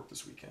because I have to work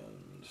this weekend.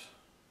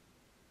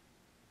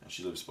 And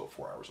she lives about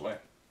 4 hours away.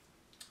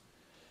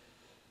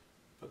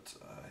 But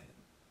I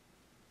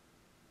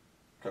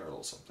got her a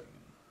little something.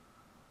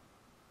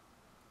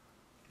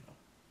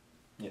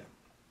 Yeah.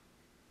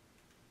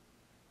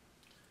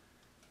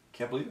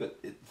 Can't believe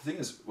it. The thing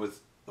is, with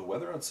the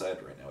weather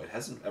outside right now, it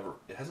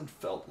hasn't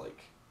felt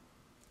like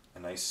a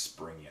nice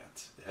spring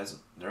yet. It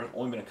hasn't. There have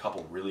only been a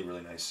couple really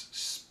nice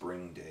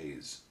spring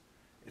days.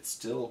 It's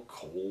still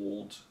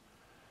cold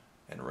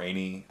and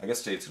rainy. I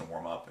guess today it's gonna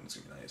warm up and it's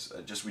gonna be nice.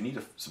 Just we need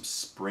some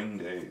spring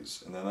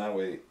days, and then that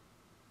way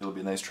it'll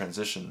be a nice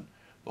transition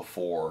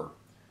before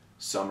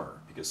summer,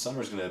 because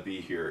summer's gonna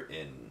be here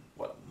in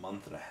what, a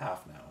month and a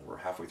half now. We're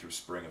halfway through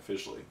spring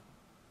officially,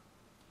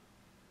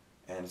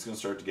 and it's gonna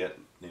start to get,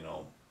 you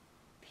know,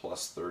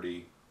 plus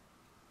 30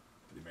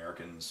 for the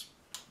Americans,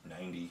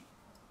 90.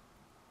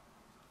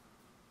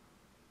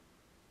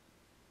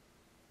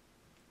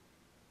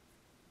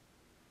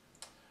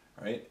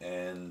 Right,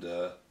 and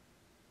there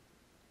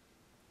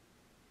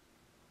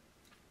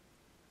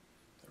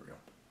we go.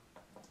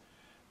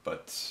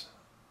 But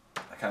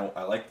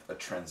I like a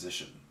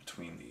transition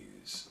between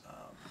these,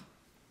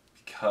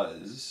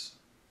 because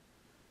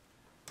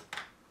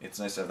it's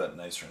nice to have that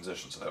nice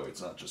transition, so that way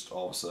it's not just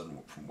all of a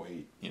sudden from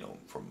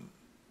from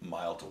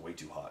mild to way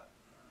too hot.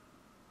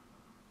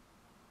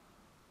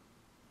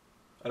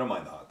 I don't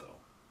mind the hot though.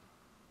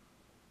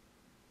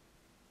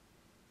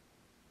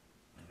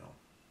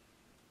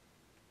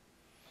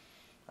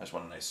 I just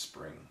want a nice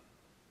spring.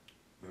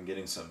 We've been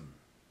getting some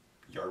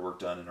yard work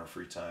done in our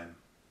free time.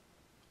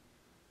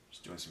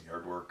 Just doing some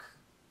yard work.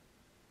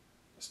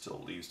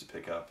 Still leaves to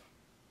pick up.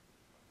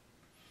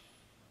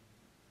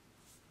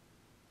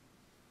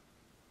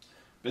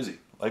 Busy.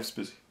 Life's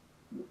busy.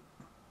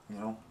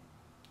 And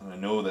I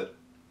know that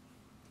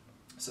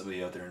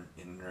somebody out there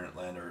in internet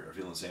land are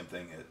feeling the same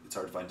thing. It's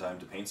hard to find time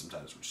to paint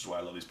sometimes, which is why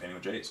I love these Painting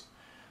with Jays.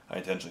 I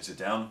intentionally sit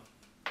down,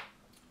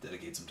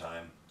 dedicate some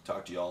time,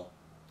 talk to y'all,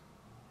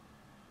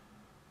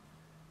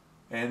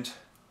 and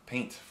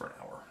paint for an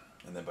hour.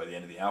 And then by the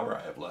end of the hour,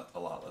 I have a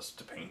lot less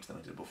to paint than I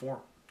did before.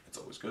 It's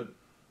always good.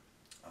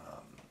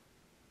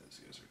 These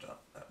guys are done.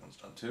 That one's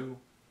done too.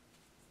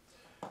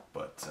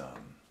 But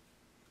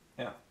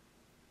yeah,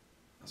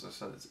 as I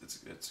said,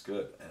 it's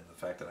good. And the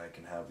fact that I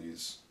can have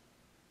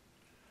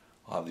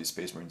I'll have these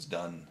Space Marines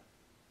done.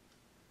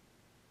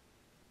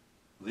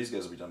 These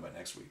guys will be done by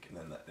next week, and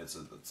then it's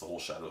the whole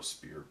Shadow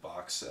Spear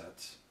box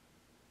set.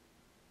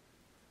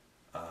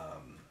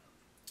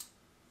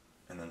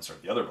 And then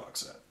start the other box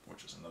set,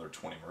 which is another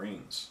 20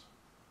 Marines.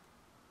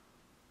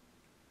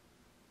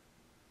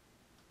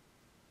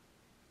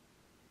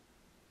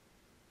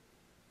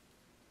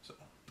 So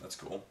that's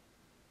cool.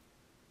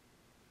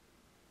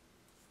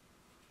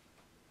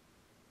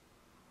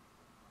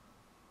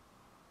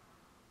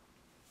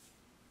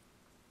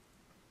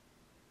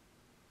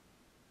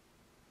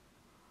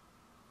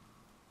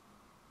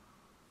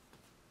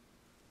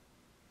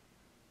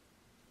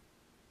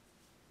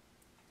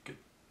 Good.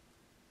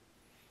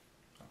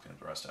 I'll clean up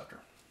the rest after.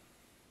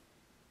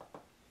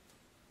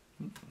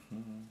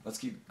 Let's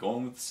keep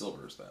going with the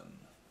silvers then.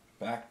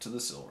 Back to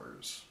the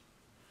silvers.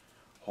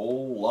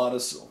 Whole lot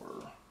of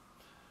silver.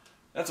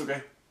 That's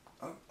okay.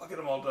 I'll get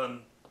them all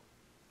done.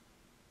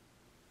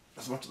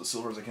 As much of the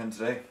silver as I can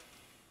today.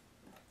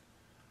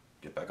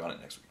 Get back on it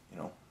next week,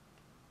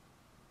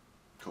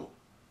 Cool.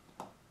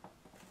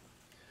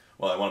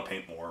 Well, I want to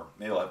paint more.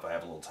 Maybe if I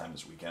have a little time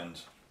this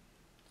weekend.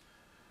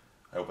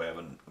 I hope I have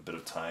a bit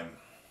of time.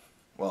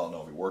 Well, no,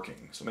 I'll be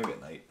working, so maybe at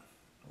night.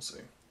 We'll see.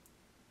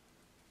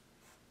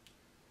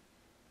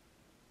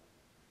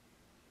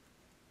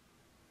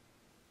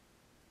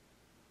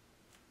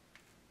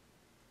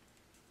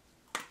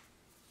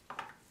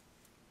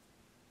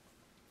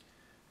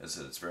 As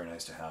I said, it's very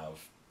nice to have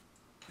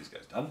these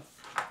guys done.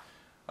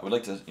 I would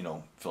like to,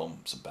 film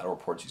some battle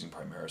reports using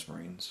Primaris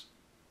Marines.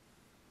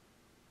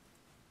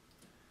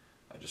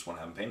 I just want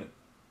to have them painted.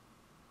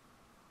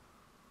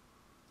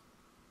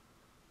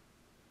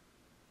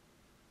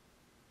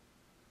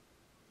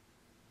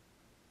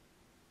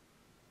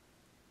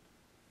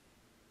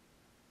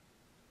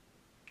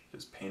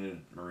 Because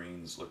painted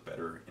Marines look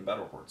better in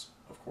battle reports,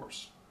 of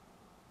course.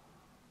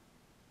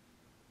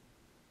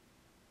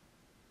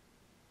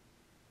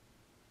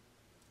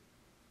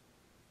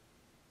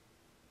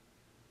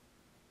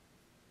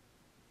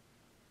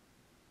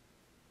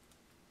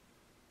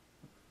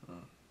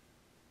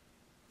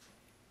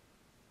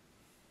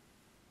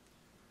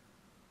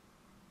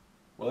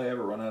 Will I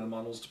ever run out of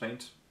models to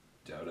paint?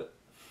 Doubt it,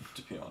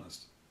 to be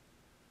honest.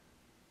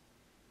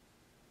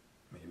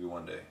 Maybe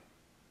one day.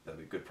 That'd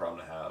be a good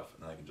problem to have,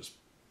 and I can just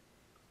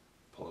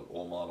pull out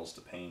old models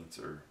to paint,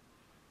 or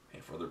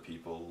paint for other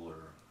people,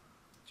 or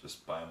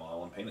just buy a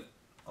model and paint it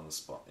on the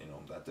spot,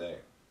 that day.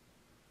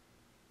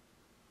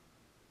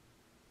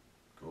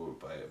 Go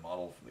buy a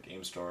model from the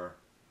game store,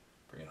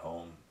 bring it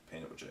home,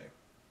 paint it with Jay.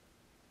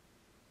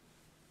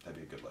 That'd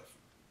be a good life.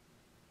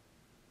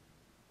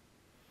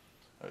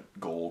 A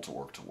goal to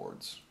work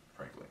towards,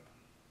 frankly.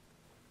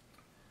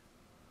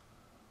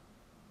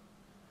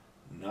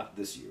 Not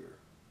this year.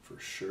 For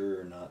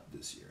sure not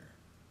this year.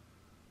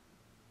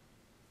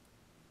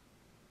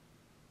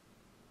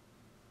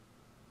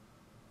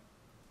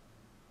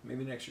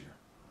 Maybe next year.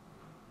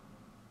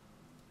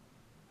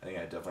 I think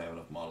I definitely have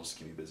enough models to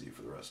keep me busy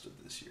for the rest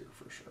of this year,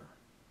 for sure.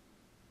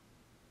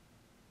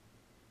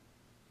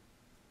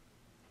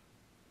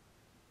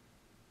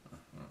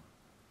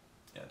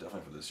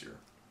 definitely for this year.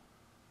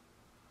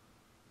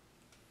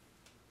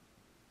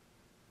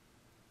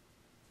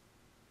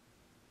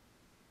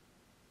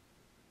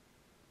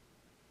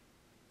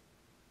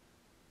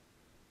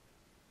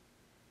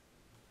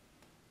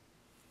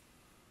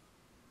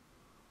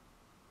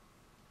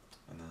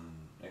 And then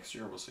next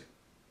year we'll see.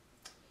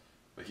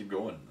 But I keep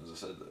going. As I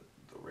said,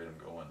 the rate I'm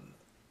going,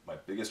 my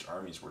biggest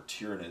armies were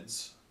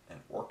Tyranids and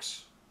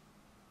Orcs,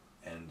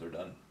 and they're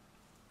done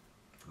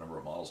for number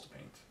of models to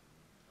paint.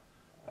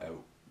 I have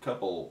a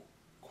couple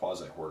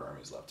quasi-horde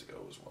armies left to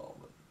go as well,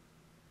 but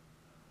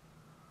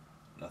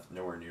nothing,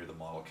 nowhere near the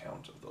model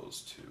count of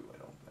those two, I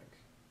don't think.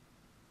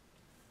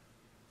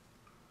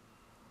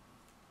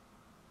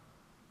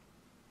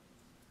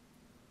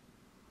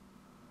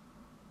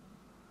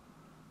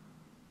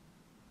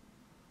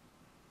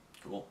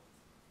 Cool.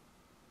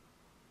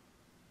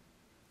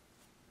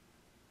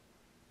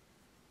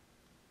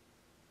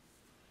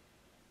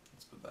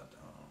 Let's put that down.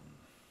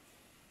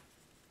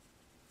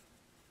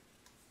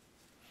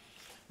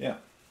 Yeah.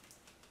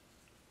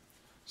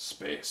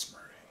 Space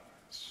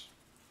Marines.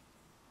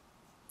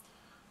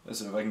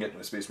 Listen, if I can get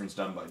my Space Marines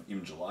done by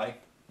even July,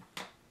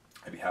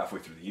 I'd be halfway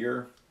through the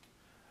year.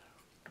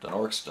 Done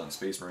Orcs, done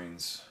Space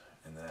Marines,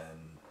 and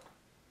then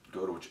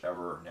go to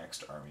whichever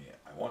next army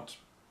I want.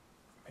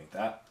 Paint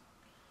that,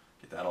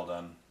 get that all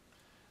done,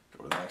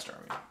 go to the next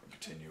army, and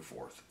continue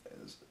forth.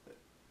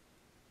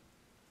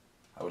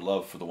 I would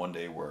love for the one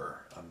day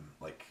where I'm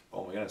like,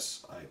 oh my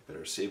goodness, I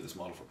better save this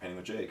model for painting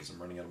with Jay because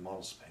I'm running out of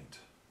models to paint.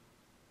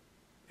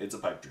 It's a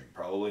pipe dream,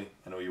 probably.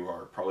 I know you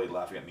are probably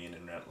laughing at me in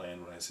internet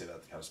land when I say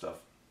that kind of stuff.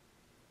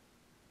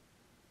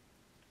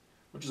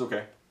 Which is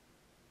okay.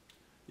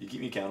 You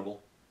keep me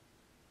accountable.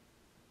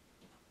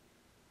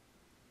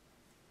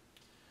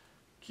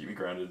 Keep me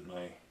grounded in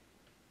my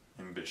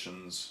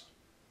ambitions.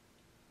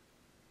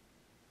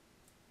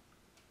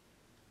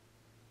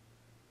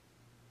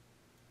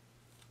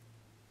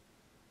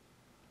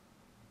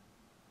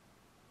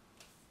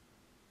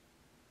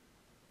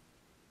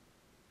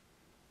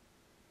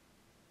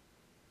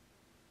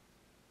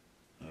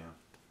 Yeah.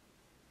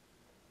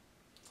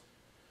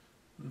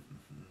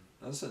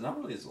 As I said, not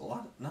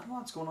a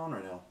lot's going on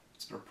right now.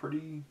 It's been a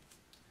pretty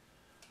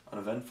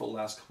uneventful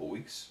last couple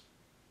weeks.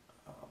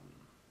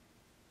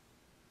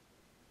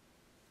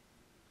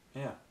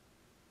 Yeah.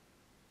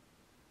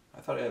 I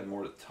thought I had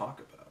more to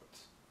talk about,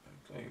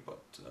 frankly,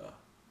 but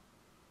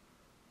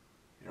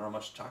you don't have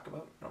much to talk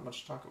about? You don't have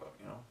much to talk about,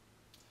 you know?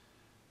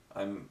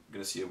 I'm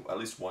going to see at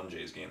least one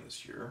Jays game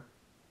this year.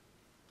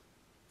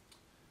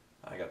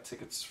 I got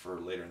tickets for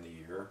later in the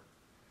year.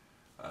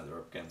 They're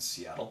up against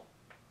Seattle,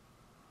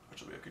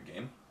 which will be a good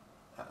game.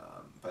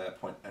 By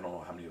that point, I don't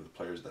know how many of the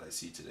players that I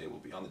see today will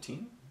be on the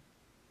team.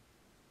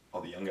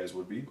 All the young guys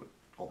would be, but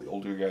all the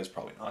older guys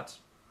probably not.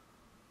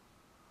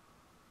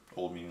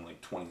 Old meaning like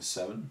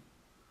 27.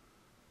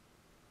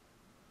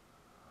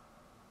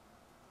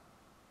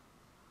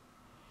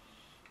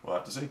 We'll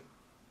have to see.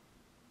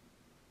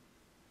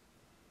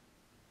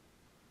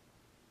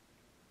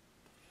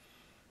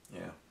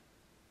 Yeah.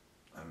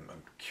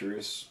 I'm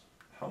curious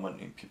how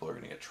many people are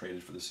going to get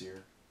traded for this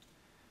year.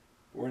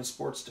 We're in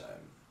sports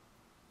time.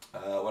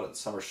 What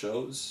summer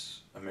shows?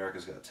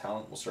 America's Got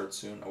Talent will start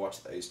soon. I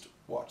used to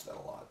watch that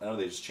a lot. I know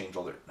they just changed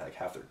all their, like,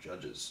 half their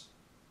judges.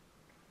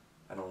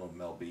 I don't know if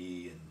Mel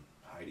B and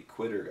Heidi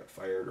quit or got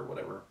fired or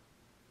whatever.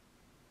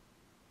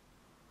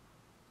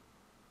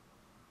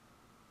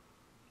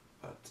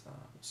 But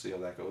we'll see how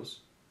that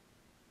goes.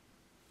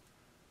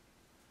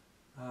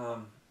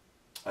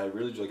 I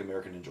really do like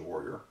American Ninja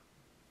Warrior.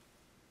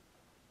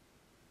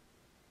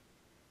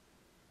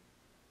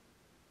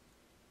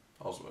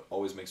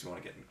 Always makes me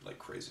want to get in like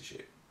crazy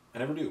shape. I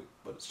never do,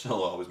 but it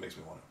still always makes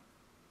me want to.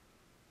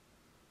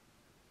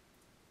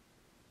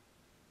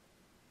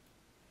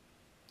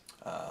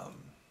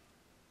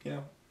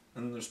 Yeah,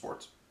 and then there's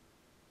sports.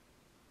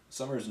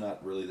 Summer is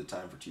not really the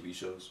time for TV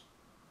shows.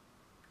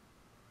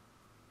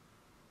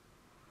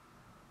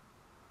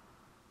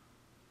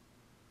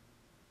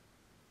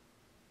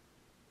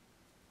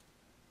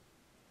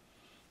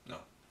 No.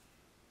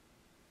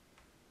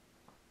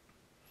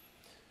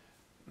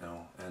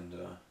 No, and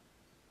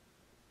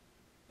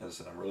as I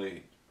said, I'm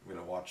going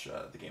to watch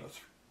the Game of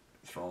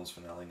Thrones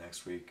finale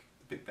next week,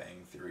 the Big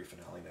Bang Theory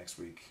finale next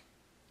week.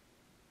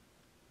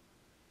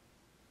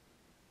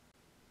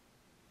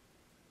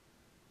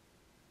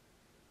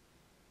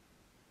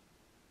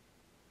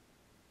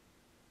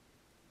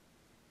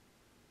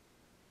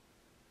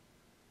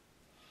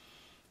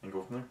 And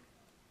go from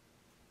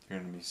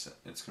there.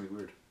 It's gonna be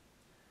weird.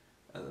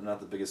 I'm not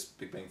the biggest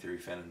Big Bang Theory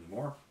fan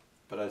anymore,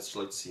 but I'd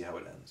still like to see how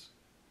it ends.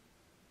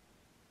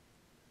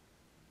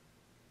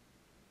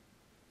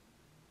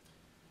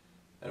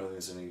 I don't think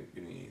there's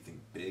gonna be anything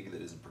big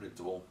that isn't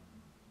predictable.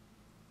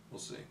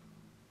 We'll see.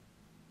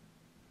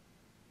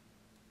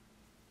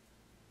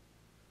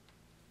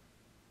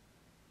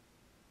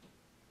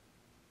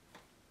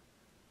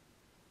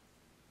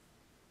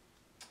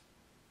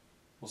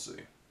 We'll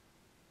see.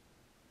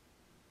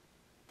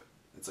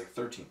 It's like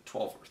 12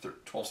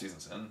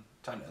 seasons in.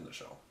 Time to end the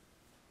show.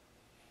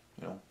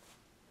 you know,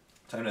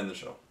 time to end the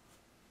show.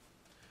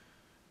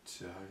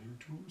 Time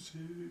to say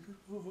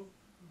goodbye.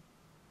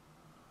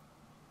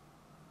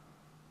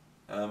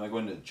 Am I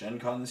going to Gen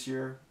Con this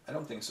year? I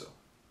don't think so.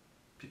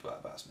 People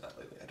have asked me that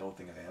lately. I don't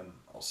think I am.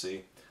 I'll see.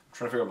 I'm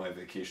trying to figure out my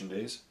vacation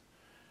days.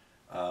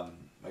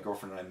 My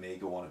girlfriend and I may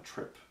go on a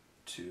trip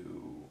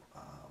to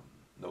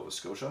Nova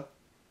Scotia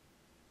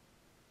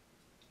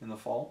in the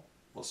fall.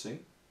 We'll see.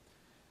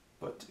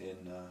 But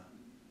in...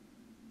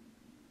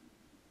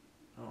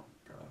 oh,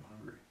 apparently I'm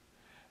hungry.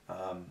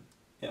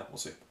 Yeah, we'll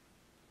see.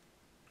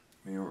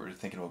 We were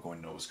thinking about going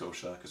to Nova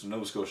Scotia, because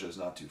Nova Scotia is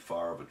not too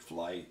far of a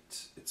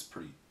flight. It's a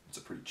pretty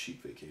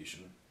cheap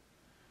vacation.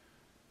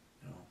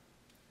 You know,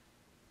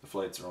 the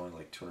flights are only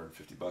like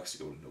 $250 to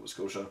go to Nova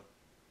Scotia.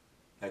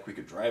 Heck, we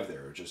could drive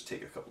there or just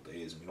take a couple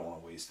days, and we don't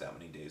want to waste that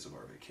many days of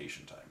our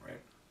vacation time, right?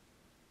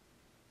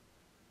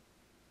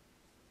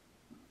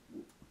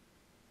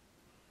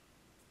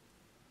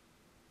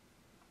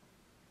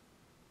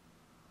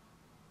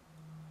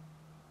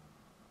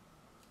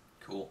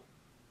 Cool.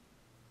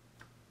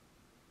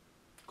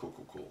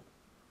 Cool.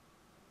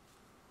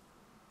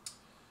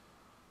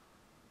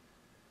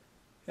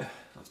 Yeah,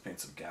 let's paint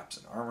some gaps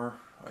in armor.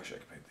 Actually, I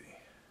can paint the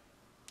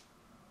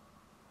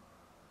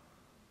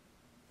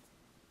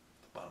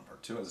bottom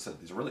part too. As I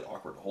said, these are really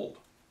awkward to hold.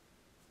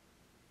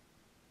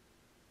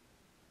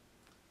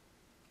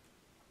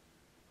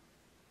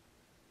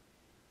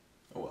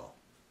 Oh well.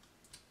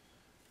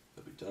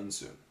 They'll be done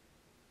soon.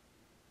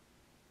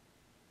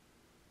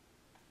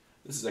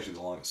 This is actually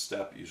the longest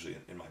step usually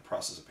in my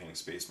process of painting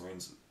Space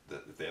Marines.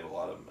 That if they have a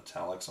lot of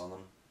metallics on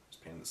them,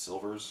 just painting the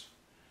silvers,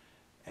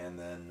 and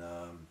then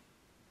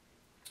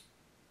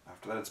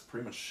after that it's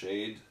pretty much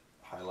shade,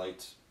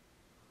 highlight,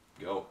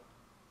 go,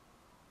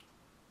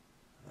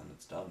 and then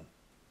it's done.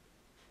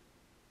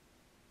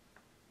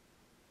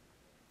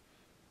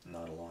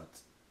 Not a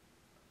lot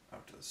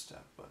after this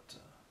step, but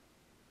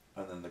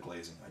and then the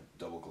glazing. I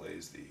double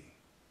glaze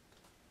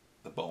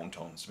the bone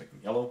tones to make them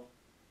yellow,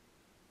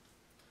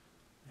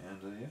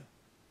 and yeah.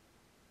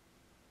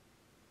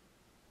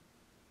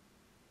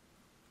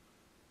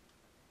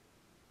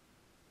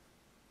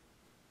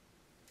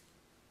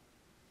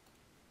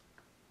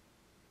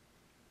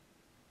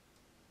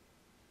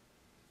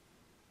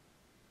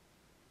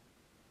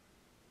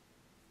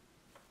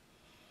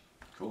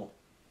 Cool.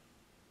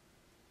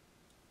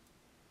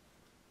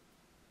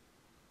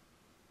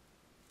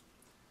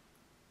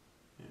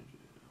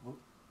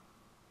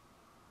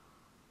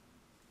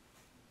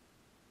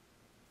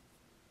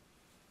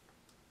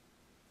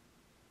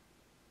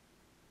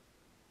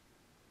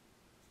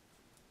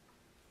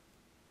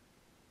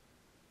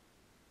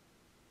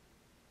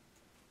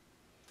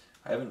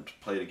 I haven't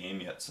played a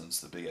game yet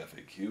since the big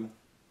FAQ.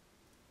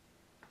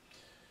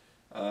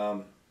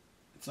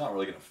 It's not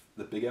really gonna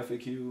the big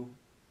FAQ.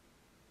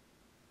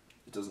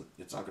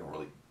 It's not gonna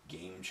really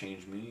game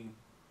change me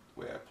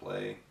the way I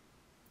play.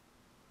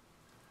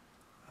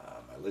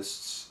 My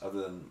lists,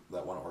 other than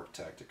that one orc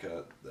tactic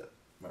of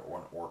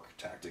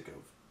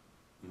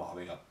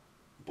mobbing up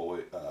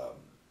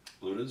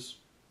Ludas,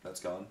 that's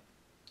gone.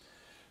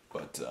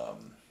 But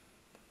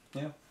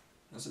yeah,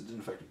 it didn't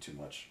affect me too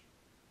much.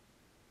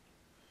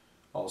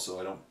 Also,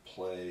 I don't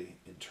play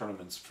in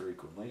tournaments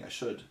frequently. I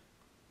should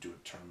do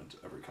a tournament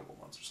every couple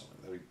months or something.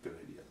 That'd be a good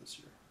idea this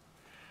year.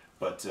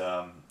 But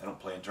I don't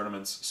play in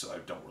tournaments, so I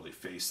don't really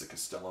face the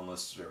Castellan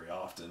lists very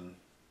often.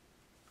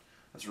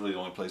 That's really the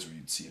only place where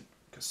you'd see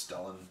a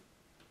Castellan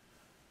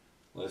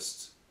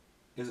list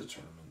is a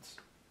tournament.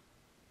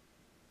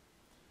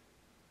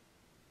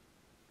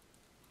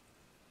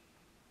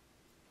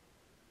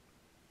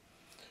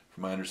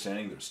 From my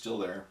understanding, they're still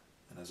there,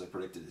 and as I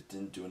predicted, it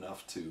didn't do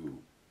enough to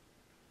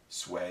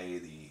sway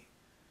the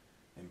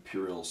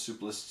Imperial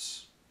soup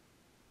lists.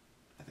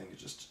 I think it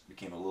just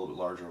became a little bit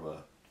larger of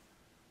a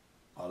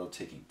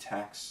auto-taking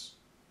tax.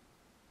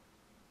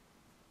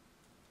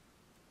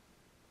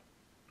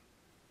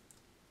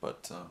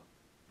 But,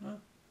 there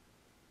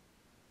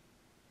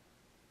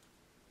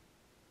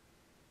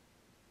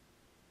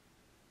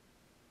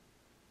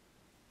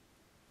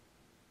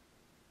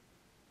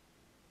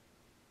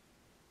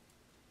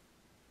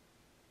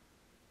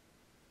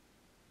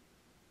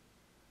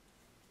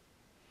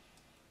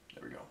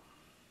we go.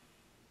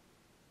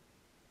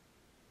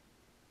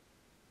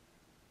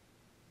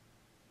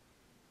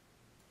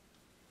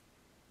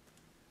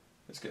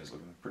 This guy's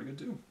looking pretty good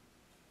too.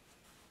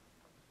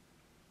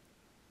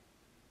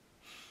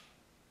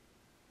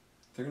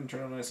 They're going to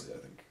turn out nicely, I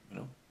think. You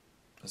know,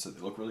 I said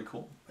they look really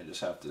cool. I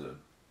just have to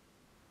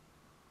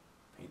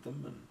paint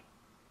them. And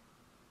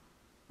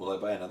will I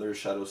buy another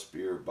Shadow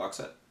Spear box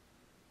set?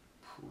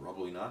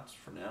 Probably not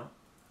for now.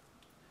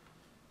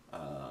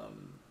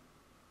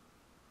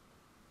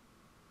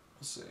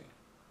 Let's see.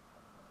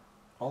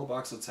 All the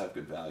box sets have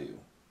good value.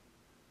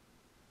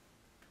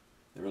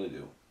 They really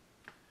do.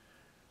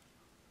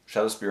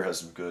 Shadow Spear has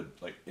some good,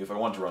 like, if I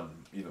want to run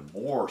even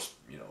more,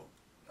 you know,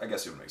 I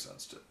guess it would make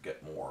sense to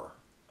get more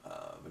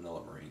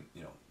vanilla marine,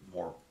 you know,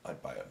 more,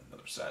 I'd buy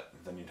another set.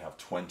 And then you'd have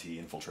 20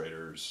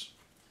 infiltrators,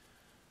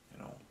 you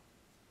know.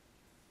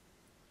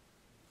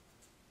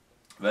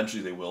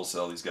 Eventually they will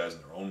sell these guys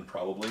on their own,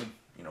 probably,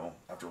 you know,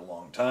 after a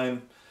long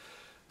time.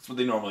 That's what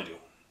they normally do.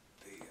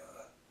 They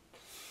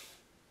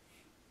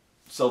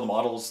sell the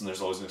models, and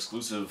there's always an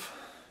exclusive,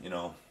 you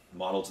know,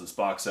 model to this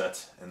box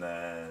set, and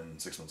then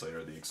 6 months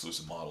later the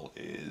exclusive model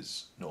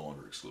is no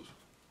longer exclusive.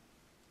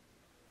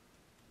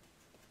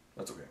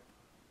 That's okay.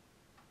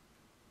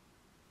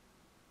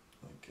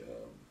 Like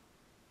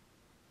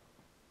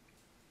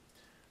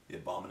the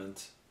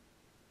Abominant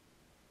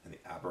and the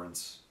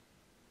Aberrants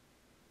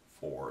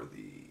for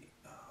the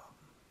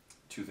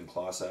Tooth and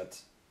Claw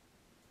set.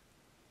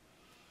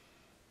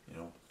 You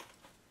know,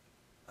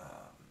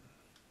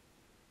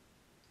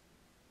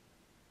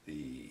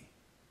 the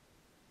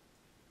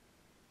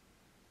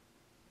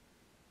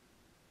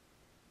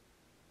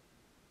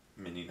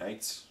Mini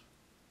Knights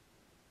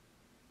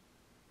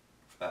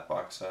for that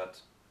box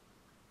set,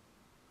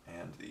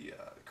 and the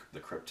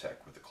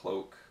Cryptek with the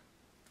cloak.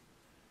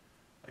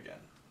 Again,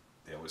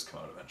 they always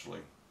come out eventually.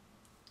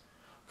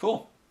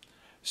 Cool.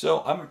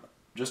 So I'm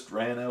just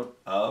ran out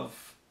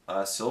of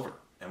silver,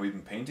 and we've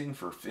been painting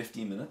for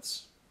 50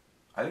 minutes.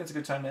 I think it's a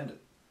good time to end it.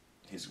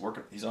 He's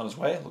working. He's on his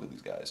way. Look at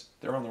these guys.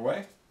 They're on their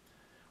way,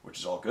 which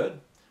is all good.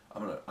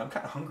 I'm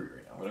kind of hungry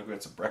right now. I'm gonna go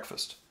get some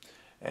breakfast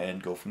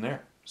and go from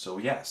there. So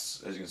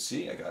yes, as you can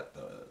see, I got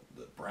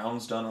the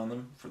browns done on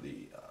them for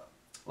the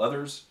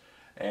leathers,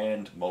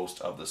 and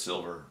most of the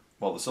silver.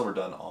 Well, the silver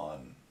done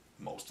on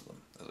most of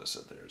them. As I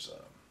said, there's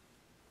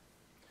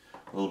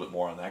a little bit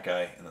more on that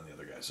guy and then the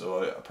other guy.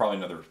 So probably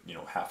another, you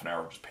know, half an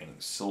hour just painting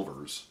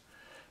silvers,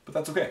 but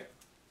that's okay.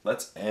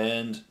 Let's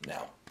end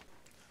now.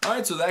 All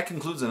right, so that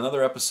concludes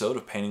another episode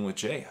of Painting with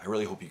Jay. I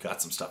really hope you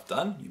got some stuff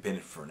done. You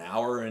painted for an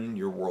hour, and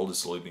your world is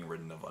slowly being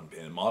ridden of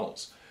unpainted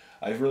models.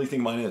 I really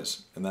think mine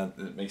is, and that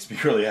it makes me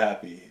really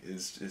happy,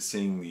 is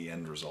seeing the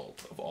end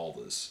result of all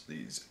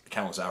these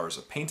countless hours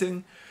of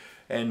painting,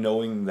 and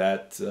knowing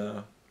that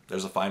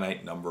there's a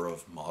finite number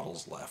of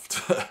models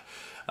left.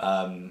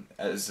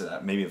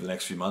 Maybe in the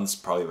next few months,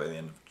 probably by the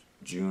end of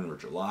June or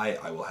July,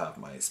 I will have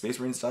my Space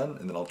Marines done,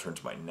 and then I'll turn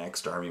to my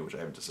next army, which I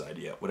haven't decided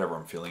yet, whatever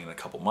I'm feeling in a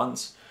couple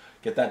months.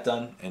 Get that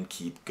done and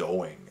keep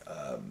going.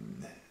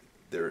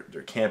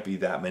 There can't be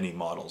that many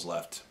models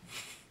left,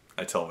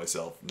 I tell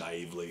myself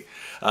naively.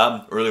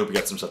 I really hope you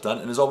got some stuff done.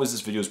 And as always,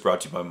 this video is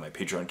brought to you by my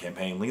Patreon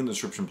campaign. Link in the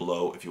description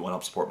below if you want to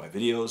help support my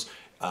videos.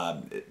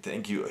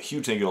 Thank you, a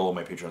huge thank you to all of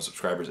my Patreon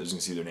subscribers. As you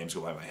can see, their names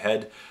go by my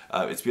head.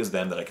 It's because of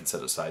them that I can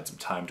set aside some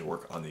time to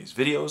work on these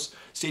videos.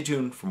 Stay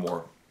tuned for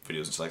more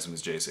videos and select some of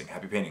these Jay saying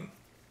happy painting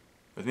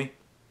with me.